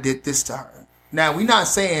guy that did this to her. Now, we're not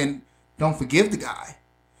saying don't forgive the guy,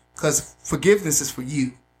 because forgiveness is for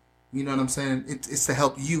you. You know what I'm saying? It's to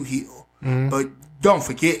help you heal. Mm-hmm. But don't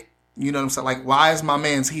forget. You know what I'm saying? Like, why is my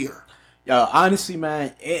man's here? Yo, honestly,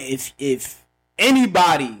 man, if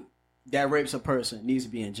anybody that rapes a person needs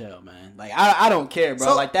to be in jail, man. Like, I don't care, bro.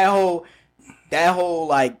 So, like, that whole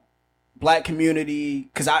like black community,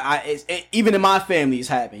 because even in my family it's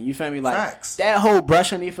happened. You feel me? Like, facts. That whole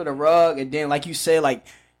brush underneath for the rug, and then like you said, like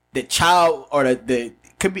the child or the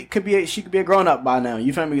she could be a grown up by now.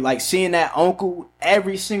 You feel me? Like, seeing that uncle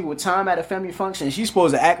every single time at a family function, she's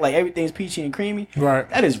supposed to act like everything's peachy and creamy. Right.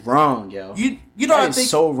 That is wrong, yo. You know what I think?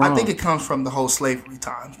 So wrong. I think it comes from the whole slavery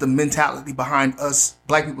times, the mentality behind us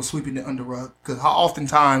black people sweeping it under the rug. Because how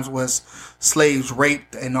oftentimes was slaves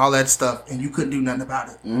raped and all that stuff, and you couldn't do nothing about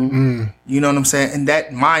it. Mm-hmm. You know what I'm saying? And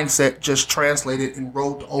that mindset just translated and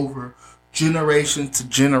rolled over generations to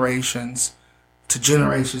generations to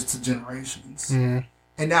generations to generations. Mm-hmm.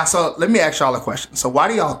 And now, so let me ask y'all a question. So why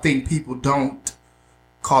do y'all think people don't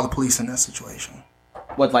call the police in that situation?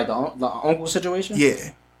 What, like the uncle situation?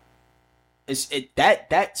 Yeah.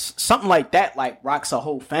 That's something like that, like, rocks a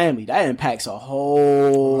whole family. That impacts a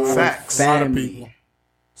whole family.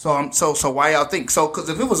 So why y'all think? So, because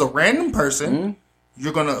if it was a random person, mm-hmm.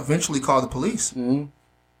 you're going to eventually call the police. Mm-hmm.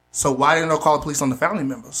 So why didn't they call the police on the family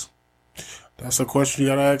members? That's a question you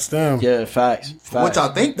got to ask them. Yeah, facts. What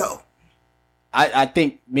y'all think, though? I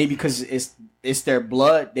think maybe because it's their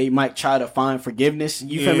blood, they might try to find forgiveness.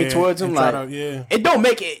 You feel me, towards them? Like, it don't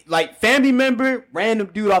make it, like, family member,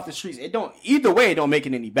 random dude off the streets. It don't, either way, it don't make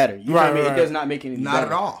it any better. You feel me? It does not make it any better. Not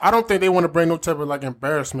at all. I don't think they want to bring no type of, like,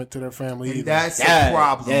 embarrassment to their family either. That's the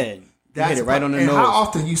problem. Yeah, that's hit it right on the nose. And how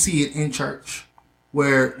often you see it in church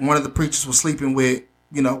where one of the preachers was sleeping with,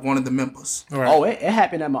 you know, one of the members. Right. Oh, it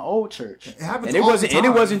happened at my old church. It happens, and it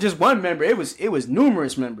wasn't just one member. It was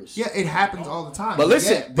numerous members. Yeah, it happens all the time. But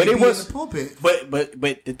listen, but it was the pulpit. But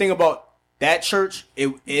the thing about that church,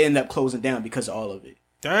 it ended up closing down because of all of it.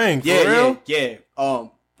 Dang, for real? Yeah. I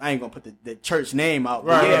ain't gonna put the church name out.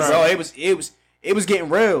 But bro, it was getting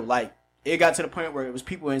real. Like, it got to the point where it was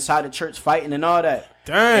people inside the church fighting and all that.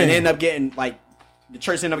 Dang. And ended up getting, like, the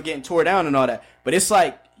church ended up getting tore down and all that. But it's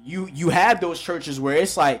like, You have those churches where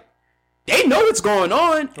it's like they know what's going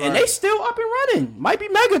on and they still up and running. Might be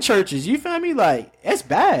mega churches. You feel me? Like, it's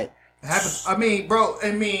bad. It happens. I mean, bro.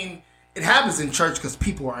 It happens in church because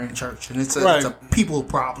people are in church, and it's a people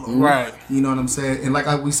problem. Right. You know what I'm saying? And like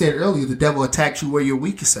we said earlier, the devil attacks you where your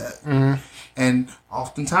weakest at. Mm-hmm. And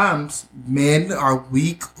oftentimes, men are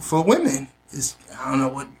weak for women. I don't know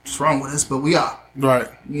what's wrong with us, but we are. Right.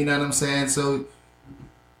 You know what I'm saying? So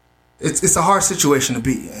it's a hard situation to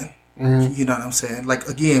be in. Mm-hmm. You know what I'm saying? Like,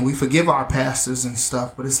 again, we forgive our pastors and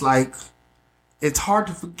stuff, but it's like, it's hard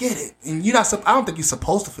to forget it. And I don't think you're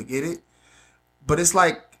supposed to forget it, but it's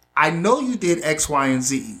like, I know you did X, Y, and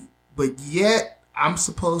Z, but yet I'm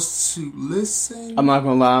supposed to listen. I'm not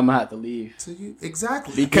gonna lie, I'm gonna have to leave. To you,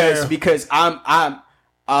 exactly, because I'm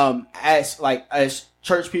as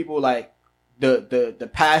church people, like, the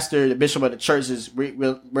pastor, the bishop of the churches,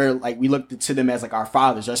 we're like, we look to them as like our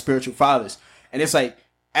fathers, our spiritual fathers. And it's like,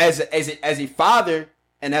 as a father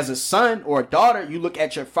and as a son or a daughter, you look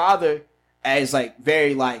at your father as like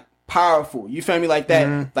very like powerful. You feel me? Like that.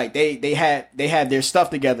 Mm-hmm. Like they have their stuff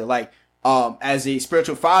together. Like, as a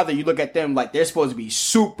spiritual father, you look at them like they're supposed to be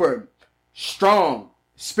super strong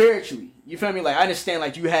spiritually. You feel me? Like, I understand,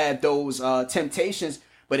 like, you have those temptations,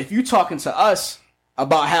 but if you talking to us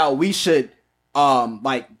about how we should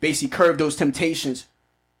like basically curb those temptations,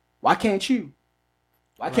 why can't you?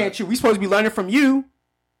 Why can't you? We supposed to be learning from you,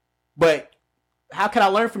 but how can I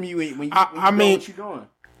learn from you when you know what you're doing?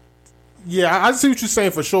 Yeah, I see what you're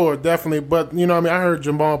saying for sure, definitely. But you know, what I mean, I heard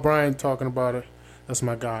Jamal Bryant talking about it. That's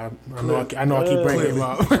my guy. I know I keep bringing him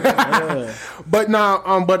up. But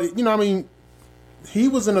now, but you know, what I mean, he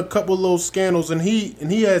was in a couple of little scandals, and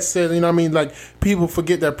he had said, you know, what I mean, like people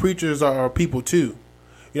forget that preachers are people too.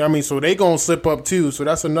 You know what I mean? So they gonna slip up too. So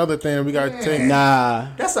that's another thing we gotta take. Nah.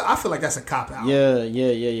 I feel like that's a cop out.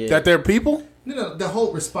 Yeah. That they're people. You know, the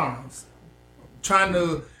whole response, trying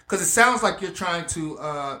to, because it sounds like you're trying to.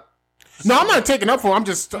 No, I'm not taking up for him. I'm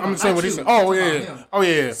just saying what he said. Oh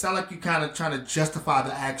yeah. Sound like you kind of trying to justify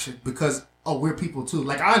the action because we're people too.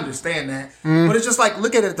 Like I understand that, but it's just like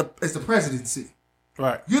look at it as the presidency.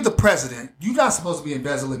 Right. You're the president. You're not supposed to be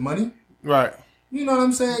embezzling money. Right. You know what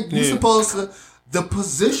I'm saying? You're supposed to. The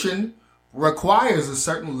position requires a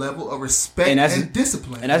certain level of respect and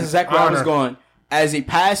discipline. And that's exactly where I was going. As a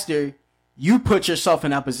pastor, you put yourself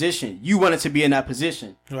in that position. You wanted to be in that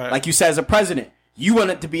position. Right. Like you said, as a president, you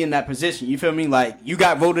wanted to be in that position. You feel me? Like you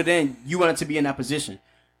got voted in. You wanted to be in that position.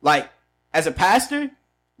 Like as a pastor,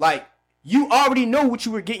 like you already know what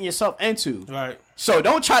you were getting yourself into. Right. So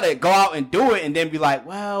don't try to go out and do it and then be like,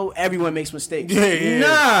 well, everyone makes mistakes. Yeah.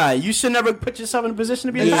 Nah, you should never put yourself in a position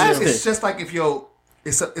to be a pastor. It's just like if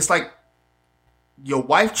it's like your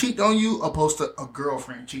wife cheating on you opposed to a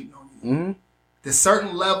girlfriend cheating on you. Mm-hmm. There's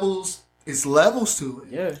certain levels. It's levels to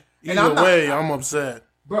it. Yeah. Either way, I'm upset.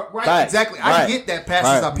 But, right, Facts. exactly. Right. I get that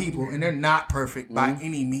pastors are people and they're not perfect by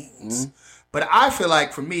any means. But I feel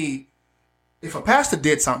like for me, if a pastor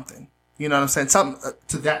did something, you know what I'm saying, something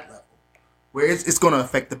to that level, where it's going to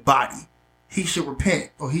affect the body, he should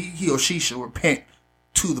repent, or he or she should repent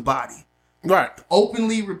to the body. Right.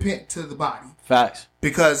 Openly repent to the body. Facts.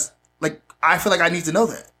 Because, like, I feel like I need to know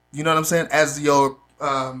that. You know what I'm saying? As your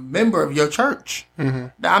member of your church.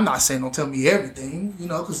 Now, I'm not saying don't tell me everything, you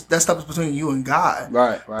know, because that stuff is between you and God.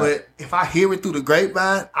 Right. But if I hear it through the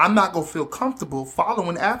grapevine, I'm not going to feel comfortable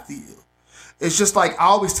following after you. It's just like I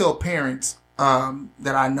always tell parents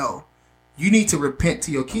that I know, you need to repent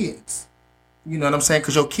to your kids. You know what I'm saying?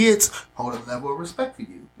 Because your kids hold a level of respect for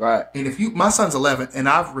you. Right. And if my son's 11, and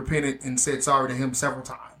I've repented and said sorry to him several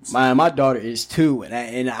times. My daughter is 2,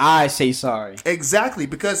 and I say sorry. Exactly,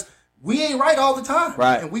 because we ain't right all the time.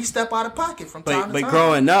 Right. And we step out of pocket from time to time. But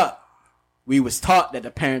growing up, we was taught that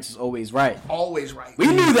the parents is always right. Always right. We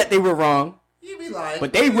knew that they were wrong. You be like,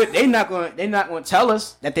 but they not going to tell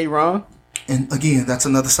us that they wrong. And again, that's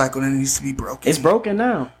another cycle that needs to be broken. It's broken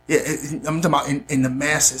now. Yeah, I'm talking about in the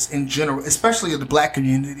masses in general, especially in the black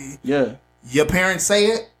community. Yeah. Your parents say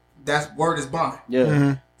it, that word is bond.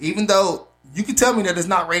 Yeah. Even though you can tell me that it's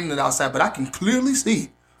not raining outside, but I can clearly see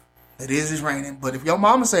that it is raining. But if your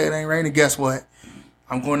mama say it ain't raining, guess what?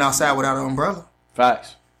 I'm going outside without an umbrella.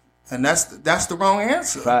 Facts. And that's the wrong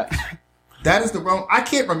answer. Facts. That is the wrong. I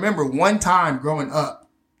can't remember one time growing up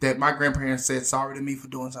that my grandparents said sorry to me for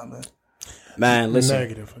doing something. Man, listen.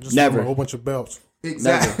 Negative. I just never. A whole bunch of belts.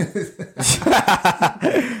 Exactly.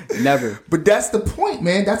 Never. But that's the point,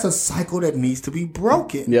 man. That's a cycle that needs to be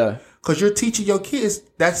broken. Yeah. Because you're teaching your kids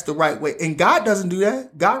that's the right way. And God doesn't do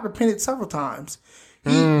that. God repented several times.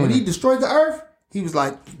 When he destroyed the earth, he was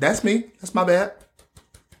like, that's me. That's my bad.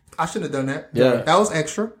 I shouldn't have done that. Yeah. That was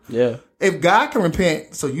extra. Yeah. If God can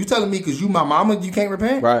repent, so you telling me because you my mama, you can't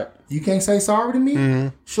repent? Right. You can't say sorry to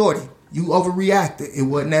me? Shorty, you overreacted. It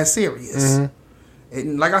wasn't that serious.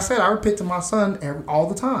 And like I said, I repent to my son all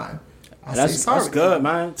the time. I say sorry. That's good,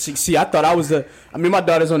 man. See, I thought I was my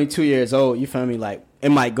daughter's only 2 years old. You feel me? Like, it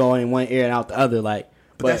might go in one ear and out the other. Like,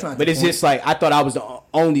 but it's point. Just like, I thought I was the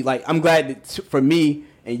only, like, I'm glad that for me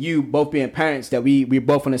and you both being parents that we're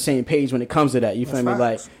both on the same page when it comes to that. You feel me?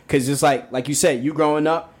 Like, because it's like you said, you growing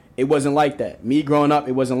up, it wasn't like that. Me growing up,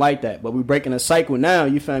 it wasn't like that. But we're breaking a cycle now,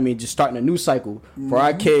 you feel me? Just starting a new cycle for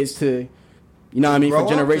our kids to, you know what I mean, for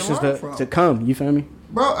generations to come. You feel me?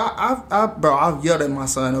 Bro, I've yelled at my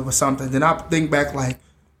son over something. Then I think back like,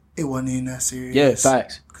 it wasn't even that serious. Yeah,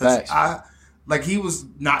 facts. Because he was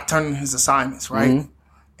not turning his assignments, right?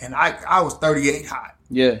 And I was 38 hot.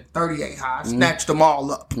 Yeah. 38 high. I snatched them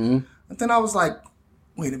all up. And then I was like,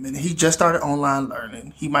 wait a minute. He just started online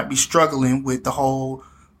learning. He might be struggling with the whole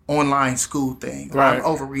online school thing. Right. I'm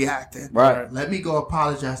overreacting. Right. Let me go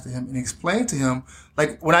apologize to him and explain to him.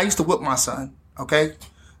 Like when I used to whip my son, okay?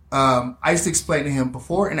 I used to explain to him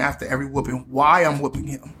before and after every whooping why I'm whipping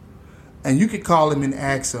him. And you could call him and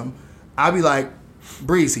ask him. I'd be like,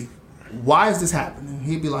 Breezy, why is this happening?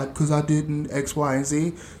 He'd be like, because I didn't X, Y, and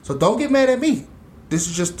Z. So don't get mad at me. This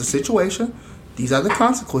is just the situation. These are the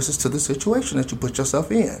consequences to the situation that you put yourself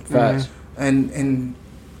in. Facts. And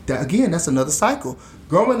that, again, that's another cycle.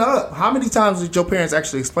 Growing up, how many times did your parents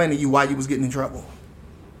actually explain to you why you was getting in trouble?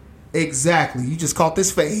 Exactly. You just caught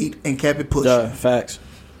this fade and kept it pushing. Yeah, facts.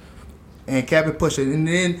 And kept it pushing. And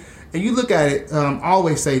then, and you look at it, I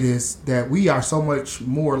always say this, that we are so much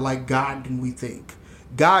more like God than we think.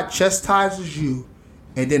 God chastises you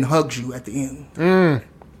and then hugs you at the end.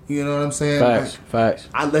 You know what I'm saying? Facts, like, facts.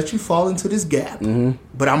 I let you fall into this gap,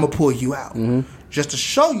 but I'm going to pull you out. Just to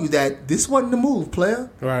show you that this wasn't the move, player.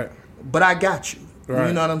 Right. But I got you. Right.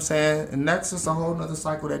 You know what I'm saying? And that's just a whole nother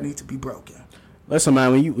cycle that needs to be broken. Listen,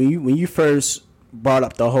 man, when you first brought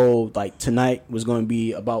up the whole, like, tonight was going to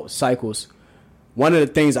be about cycles, one of the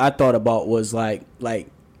things I thought about was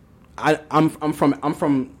I'm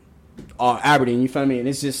from Aberdeen, you feel me? And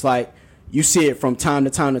it's just like you see it from time to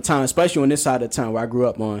time, especially on this side of town where I grew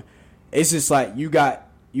up on. It's just like you got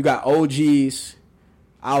OGs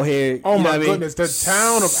out here. Oh you know my what goodness, I mean? the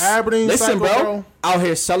town of Aberdeen. Listen, cycle, bro, out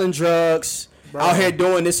here selling drugs, out here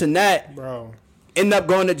doing this and that. Bro. End up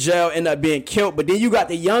going to jail, end up being killed. But then you got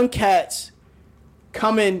the young cats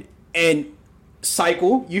coming and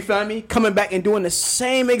cycle, you feel me? Coming back and doing the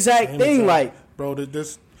same exact thing. Like, bro,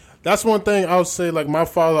 that's one thing I would say, like, my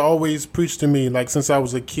father always preached to me, like, since I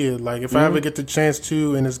was a kid. Like, if I ever get the chance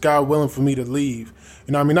to, and it's God willing for me to leave,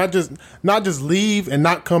 you know what I mean? Not just leave and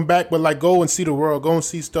not come back, but, like, go and see the world, go and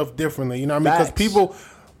see stuff differently, you know what I mean? Because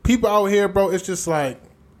people out here, bro, it's just like,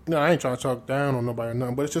 you know, I ain't trying to talk down on nobody or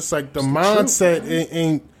nothing, but it's just like the mindset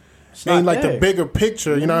ain't like the bigger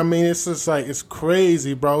picture, you know what I mean? It's just like, it's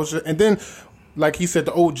crazy, bro. And then, like he said,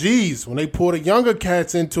 the OGs, when they pull the younger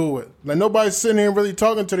cats into it, like, nobody's sitting here really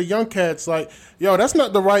talking to the young cats like, yo, that's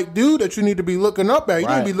not the right dude that you need to be looking up at. You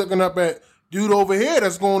need to be looking up at dude over here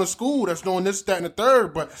that's going to school, that's doing this, that, and the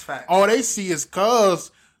third. But all they see is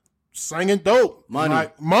cuz singing dope. Money.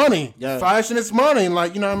 Like, money. Yeah. Fashion is money. And,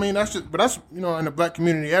 like, you know what I mean? That's you know, in the black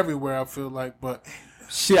community everywhere, I feel like. But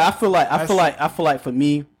shit, I feel like for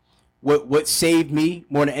me, what saved me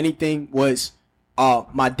more than anything was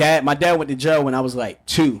my dad went to jail when I was like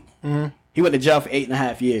 2. He went to jail for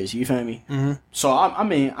 8.5 years. You feel me? So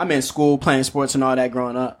I'm in school playing sports and all that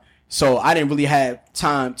growing up. So I didn't really have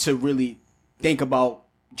time to really think about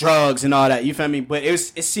drugs and all that. You feel me? But it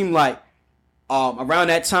seemed like around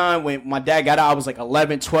that time when my dad got out, I was like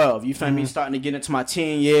 11, 12. You feel me? Starting to get into my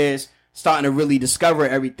teen years, starting to really discover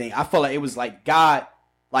everything. I felt like it was like God,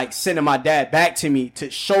 like, sending my dad back to me to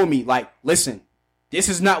show me, like, listen, this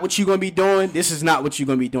is not what you're going to be doing. This is not what you're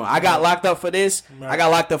going to be doing. I got locked up for this. I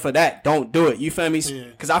got locked up for that. Don't do it. You feel me?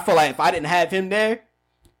 Because I feel like if I didn't have him there,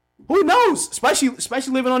 who knows?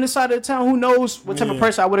 Especially living on this side of the town, who knows what type of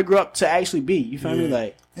person I would have grew up to actually be. You feel me?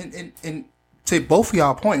 Like, And to both of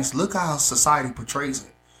y'all points, look how society portrays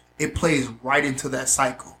it. It plays right into that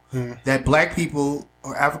cycle. That black people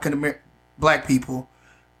or African American black people,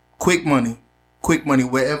 quick money,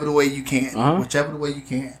 wherever the way you can, whichever the way you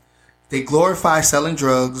can. They glorify selling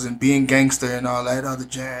drugs and being gangster and all that other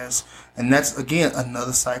jazz. And that's, again,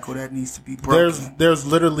 another cycle that needs to be broken. There's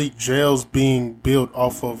literally jails being built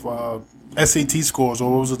off of SAT scores,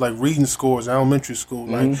 or what was it, like reading scores, elementary school.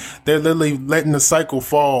 Like, they're literally letting the cycle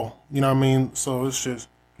fall. You know what I mean? So it's just,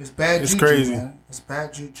 it's bad juju, crazy. Man. It's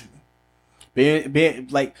bad juju. being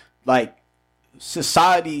like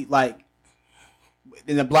society, like,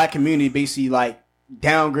 in the black community, basically, like,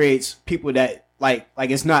 downgrades people that like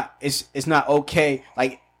it's not okay.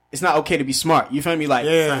 Like, it's not okay to be smart. You feel me? Like,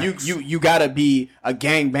 you gotta be a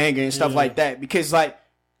gangbanger and stuff like that, because, like,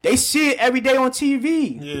 they see it every day on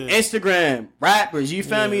TV, Instagram, rappers. You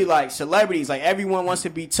feel me? Like, celebrities. Like, everyone wants to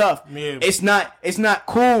be tough. It's not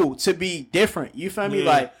cool to be different. You feel me?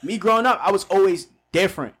 Like, me growing up, I was always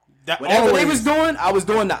different. Whatever they was doing, I was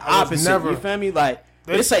doing the opposite. You feel me? Like,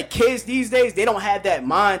 it's like kids these days, they don't have that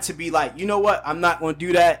mind to be like, you know what? I'm not going to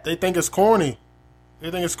do that. They think it's corny. They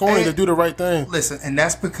think it's corny to do the right thing. Listen, and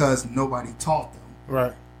that's because nobody taught them.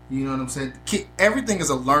 Right. You know what I'm saying? Everything is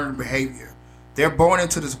a learned behavior. They're born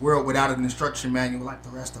into this world without an instruction manual like the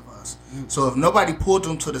rest of us. So if nobody pulled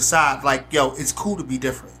them to the side, like, yo, it's cool to be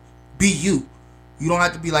different. Be you. You don't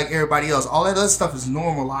have to be like everybody else. All that other stuff is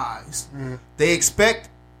normalized. They expect,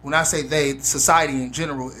 when I say they, society in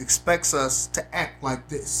general expects us to act like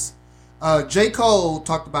this. J. Cole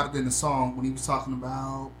talked about it in the song when he was talking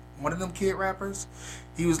about one of them kid rappers.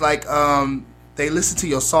 He was like, they listen to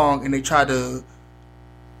your song and they try to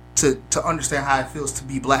understand how it feels to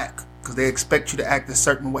be black, because they expect you to act a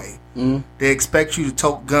certain way. They expect you to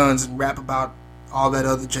tote guns and rap about all that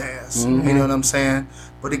other jazz. You know what I'm saying?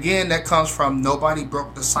 But again, that comes from nobody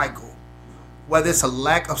broke the cycle. Whether it's a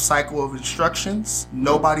lack of cycle of instructions,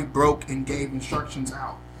 nobody broke and gave instructions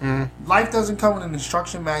out. Life doesn't come with an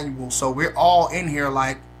instruction manual, so we're all in here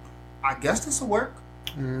like, I guess this will work.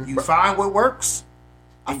 You find what works,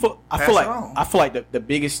 I feel pass it like on. the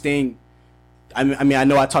biggest thing. I mean, I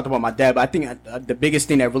know I talked about my dad, but I think the biggest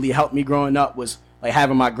thing that really helped me growing up was like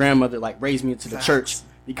having my grandmother like raise me into the church,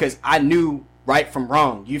 because I knew right from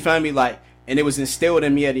wrong. You feel me? Like, and it was instilled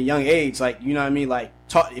in me at a young age. Like, you know what I mean? Like,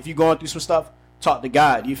 if you're going through some stuff, talk to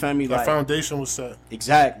God. You feel me? The Like, foundation was set.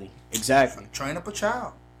 Exactly. Train up a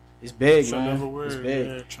child. It's big, Should man. never wear It's it, big.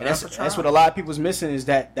 yeah. And that's what a lot of people's missing is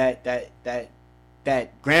that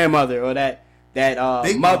grandmother or that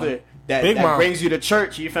Big mother that Big mom. brings you to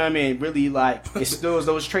church. You feel me? And really like instills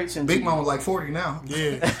those traits in Big you. Mama like 40 now.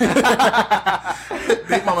 Yeah.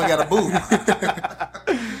 Big Mama got a boo.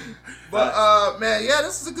 But man, yeah,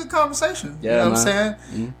 this is a good conversation. Yeah, you know what man. I'm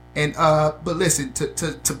saying? Mhm. And but listen,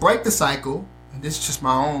 to break the cycle, and this is just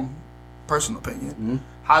my own personal opinion. Mhm.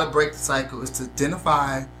 How to break the cycle is to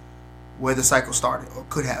identify where the cycle started or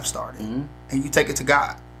could have started, Mhm. and you take it to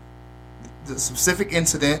God. The specific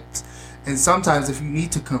incident, and sometimes if you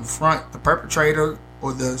need to confront the perpetrator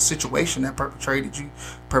or the situation that perpetrated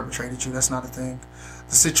you, that's not a thing.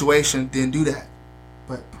 The situation, then do that.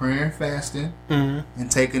 But praying, fasting,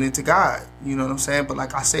 and taking it to God. You know what I'm saying? But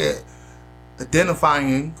like I said,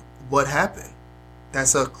 identifying what happened,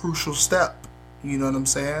 that's a crucial step. You know what I'm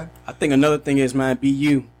saying? I think another thing is, man, be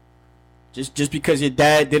you. Just because your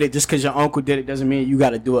dad did it, just because your uncle did it, doesn't mean you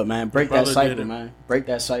got to do it, man. Break that Brother did cycle, it. man. Break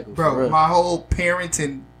that cycle, for Bro, real. my whole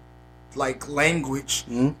parenting like language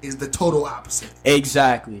is the total opposite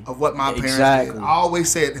Exactly. of what my parents Exactly. did. I always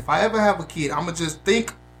said, if I ever have a kid, I'm going to just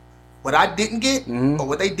think what I didn't get or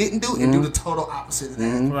what they didn't do and do the total opposite of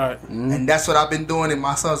that. Right. And that's what I've been doing, and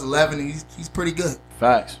my son's 11, and he's pretty good.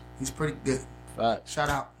 Facts. He's pretty good. Facts. Shout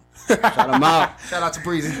out. Shout him out. Shout out to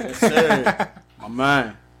Breezy. Sir. My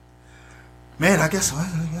man. Man, I guess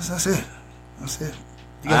that's it. That's it.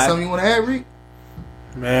 You got Alright. something you want to add, Reek?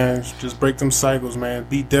 Man, just break them cycles, man.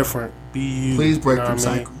 Be different. Be you. Please break You know them what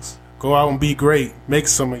I mean? cycles. Go out and be great. Make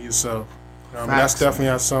some of yourself. You know what I mean? That's Facts.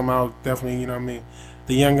 definitely something I'll definitely, you know what I mean?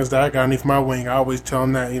 The youngest that I got underneath my wing, I always tell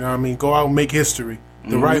them that, you know what I mean? Go out and make history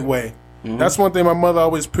the right way. That's one thing my mother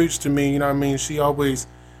always preached to me, you know what I mean? She always,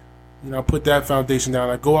 you know, put that foundation down.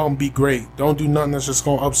 Like, go out and be great. Don't do nothing that's just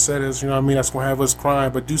going to upset us, you know what I mean? That's going to have us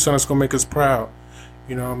crying, but do something that's going to make us proud.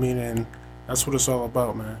 You know what I mean? And that's what it's all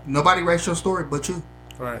about, man. Nobody writes your story but you.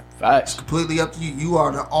 Right. Facts. Completely up to you. You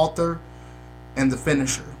are the author and the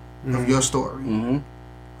finisher of your story.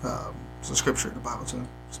 It's a scripture in the Bible too.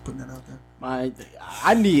 Just putting that out there.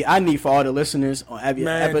 I need for all the listeners on every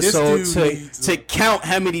Man, this episode dude needs to count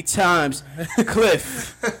how many times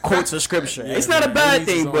Cliff quotes a scripture. It's not a bad he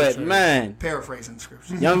needs his thing, own but church. man, Paraphrasing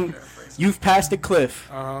scripture. young, you've passed the cliff.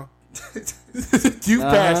 You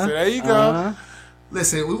passed it. There you go.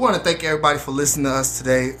 Listen, we want to thank everybody for listening to us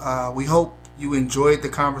today. We hope you enjoyed the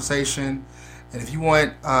conversation. And if you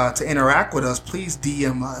want to interact with us, please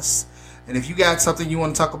DM us. And if you got something you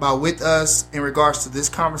want to talk about with us in regards to this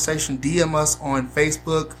conversation, DM us on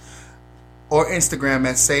Facebook or Instagram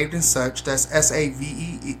at Saved and Such. That's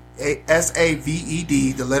SAVED,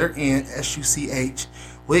 the letter N, SUCH.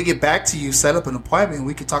 We'll get back to you, set up an appointment, and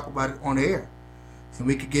we can talk about it on air. And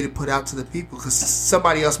we could get it put out to the people because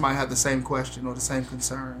somebody else might have the same question or the same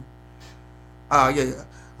concern. Yeah,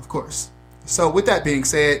 of course. So with that being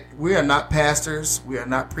said, we are not pastors, we are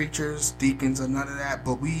not preachers, deacons, or none of that,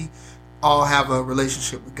 but we all have a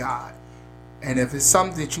relationship with God. And if it's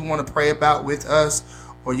something that you want to pray about with us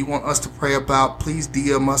or you want us to pray about, please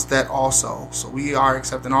DM us that also. So we are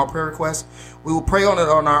accepting all prayer requests. We will pray on it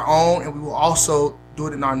on our own, and we will also do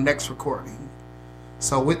it in our next recording.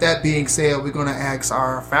 So with that being said, we're going to ask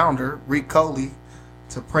our founder, Reek Coley,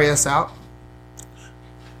 to pray us out.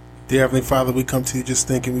 Dear Heavenly Father, we come to you just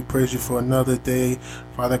thanking. We praise you for another day,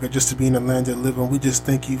 Father God, just to be in the land of the living. We just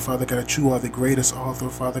thank you, Father God, that you are the greatest author,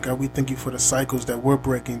 Father God. We thank you for the cycles that we're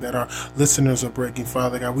breaking, that our listeners are breaking,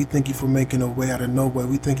 Father God. We thank you for making a way out of no way.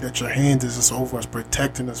 We thank you that your hand is just over us,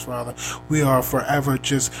 protecting us, Father. We are forever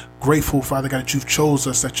just grateful, Father God, that you've chose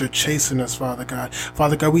us, that you're chasing us, Father God.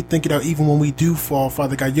 Father God, we thank you that even when we do fall,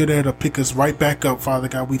 Father God, you're there to pick us right back up, Father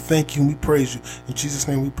God. We thank you and we praise you. In Jesus'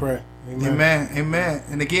 name we pray. Amen. Amen.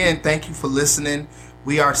 And again, thank you for listening.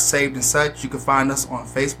 We are Saved and Such. You can find us on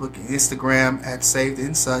Facebook and Instagram at Saved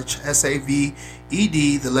and Such. SAVED,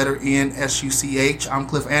 the letter N, SUCH. I'm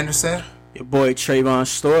Cliff Anderson. Your boy Trayvon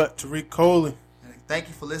Stewart. Tariq Coley. And thank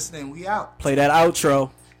you for listening. We out. Play that outro.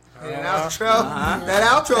 That outro. That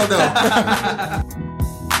outro,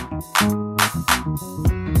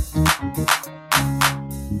 though.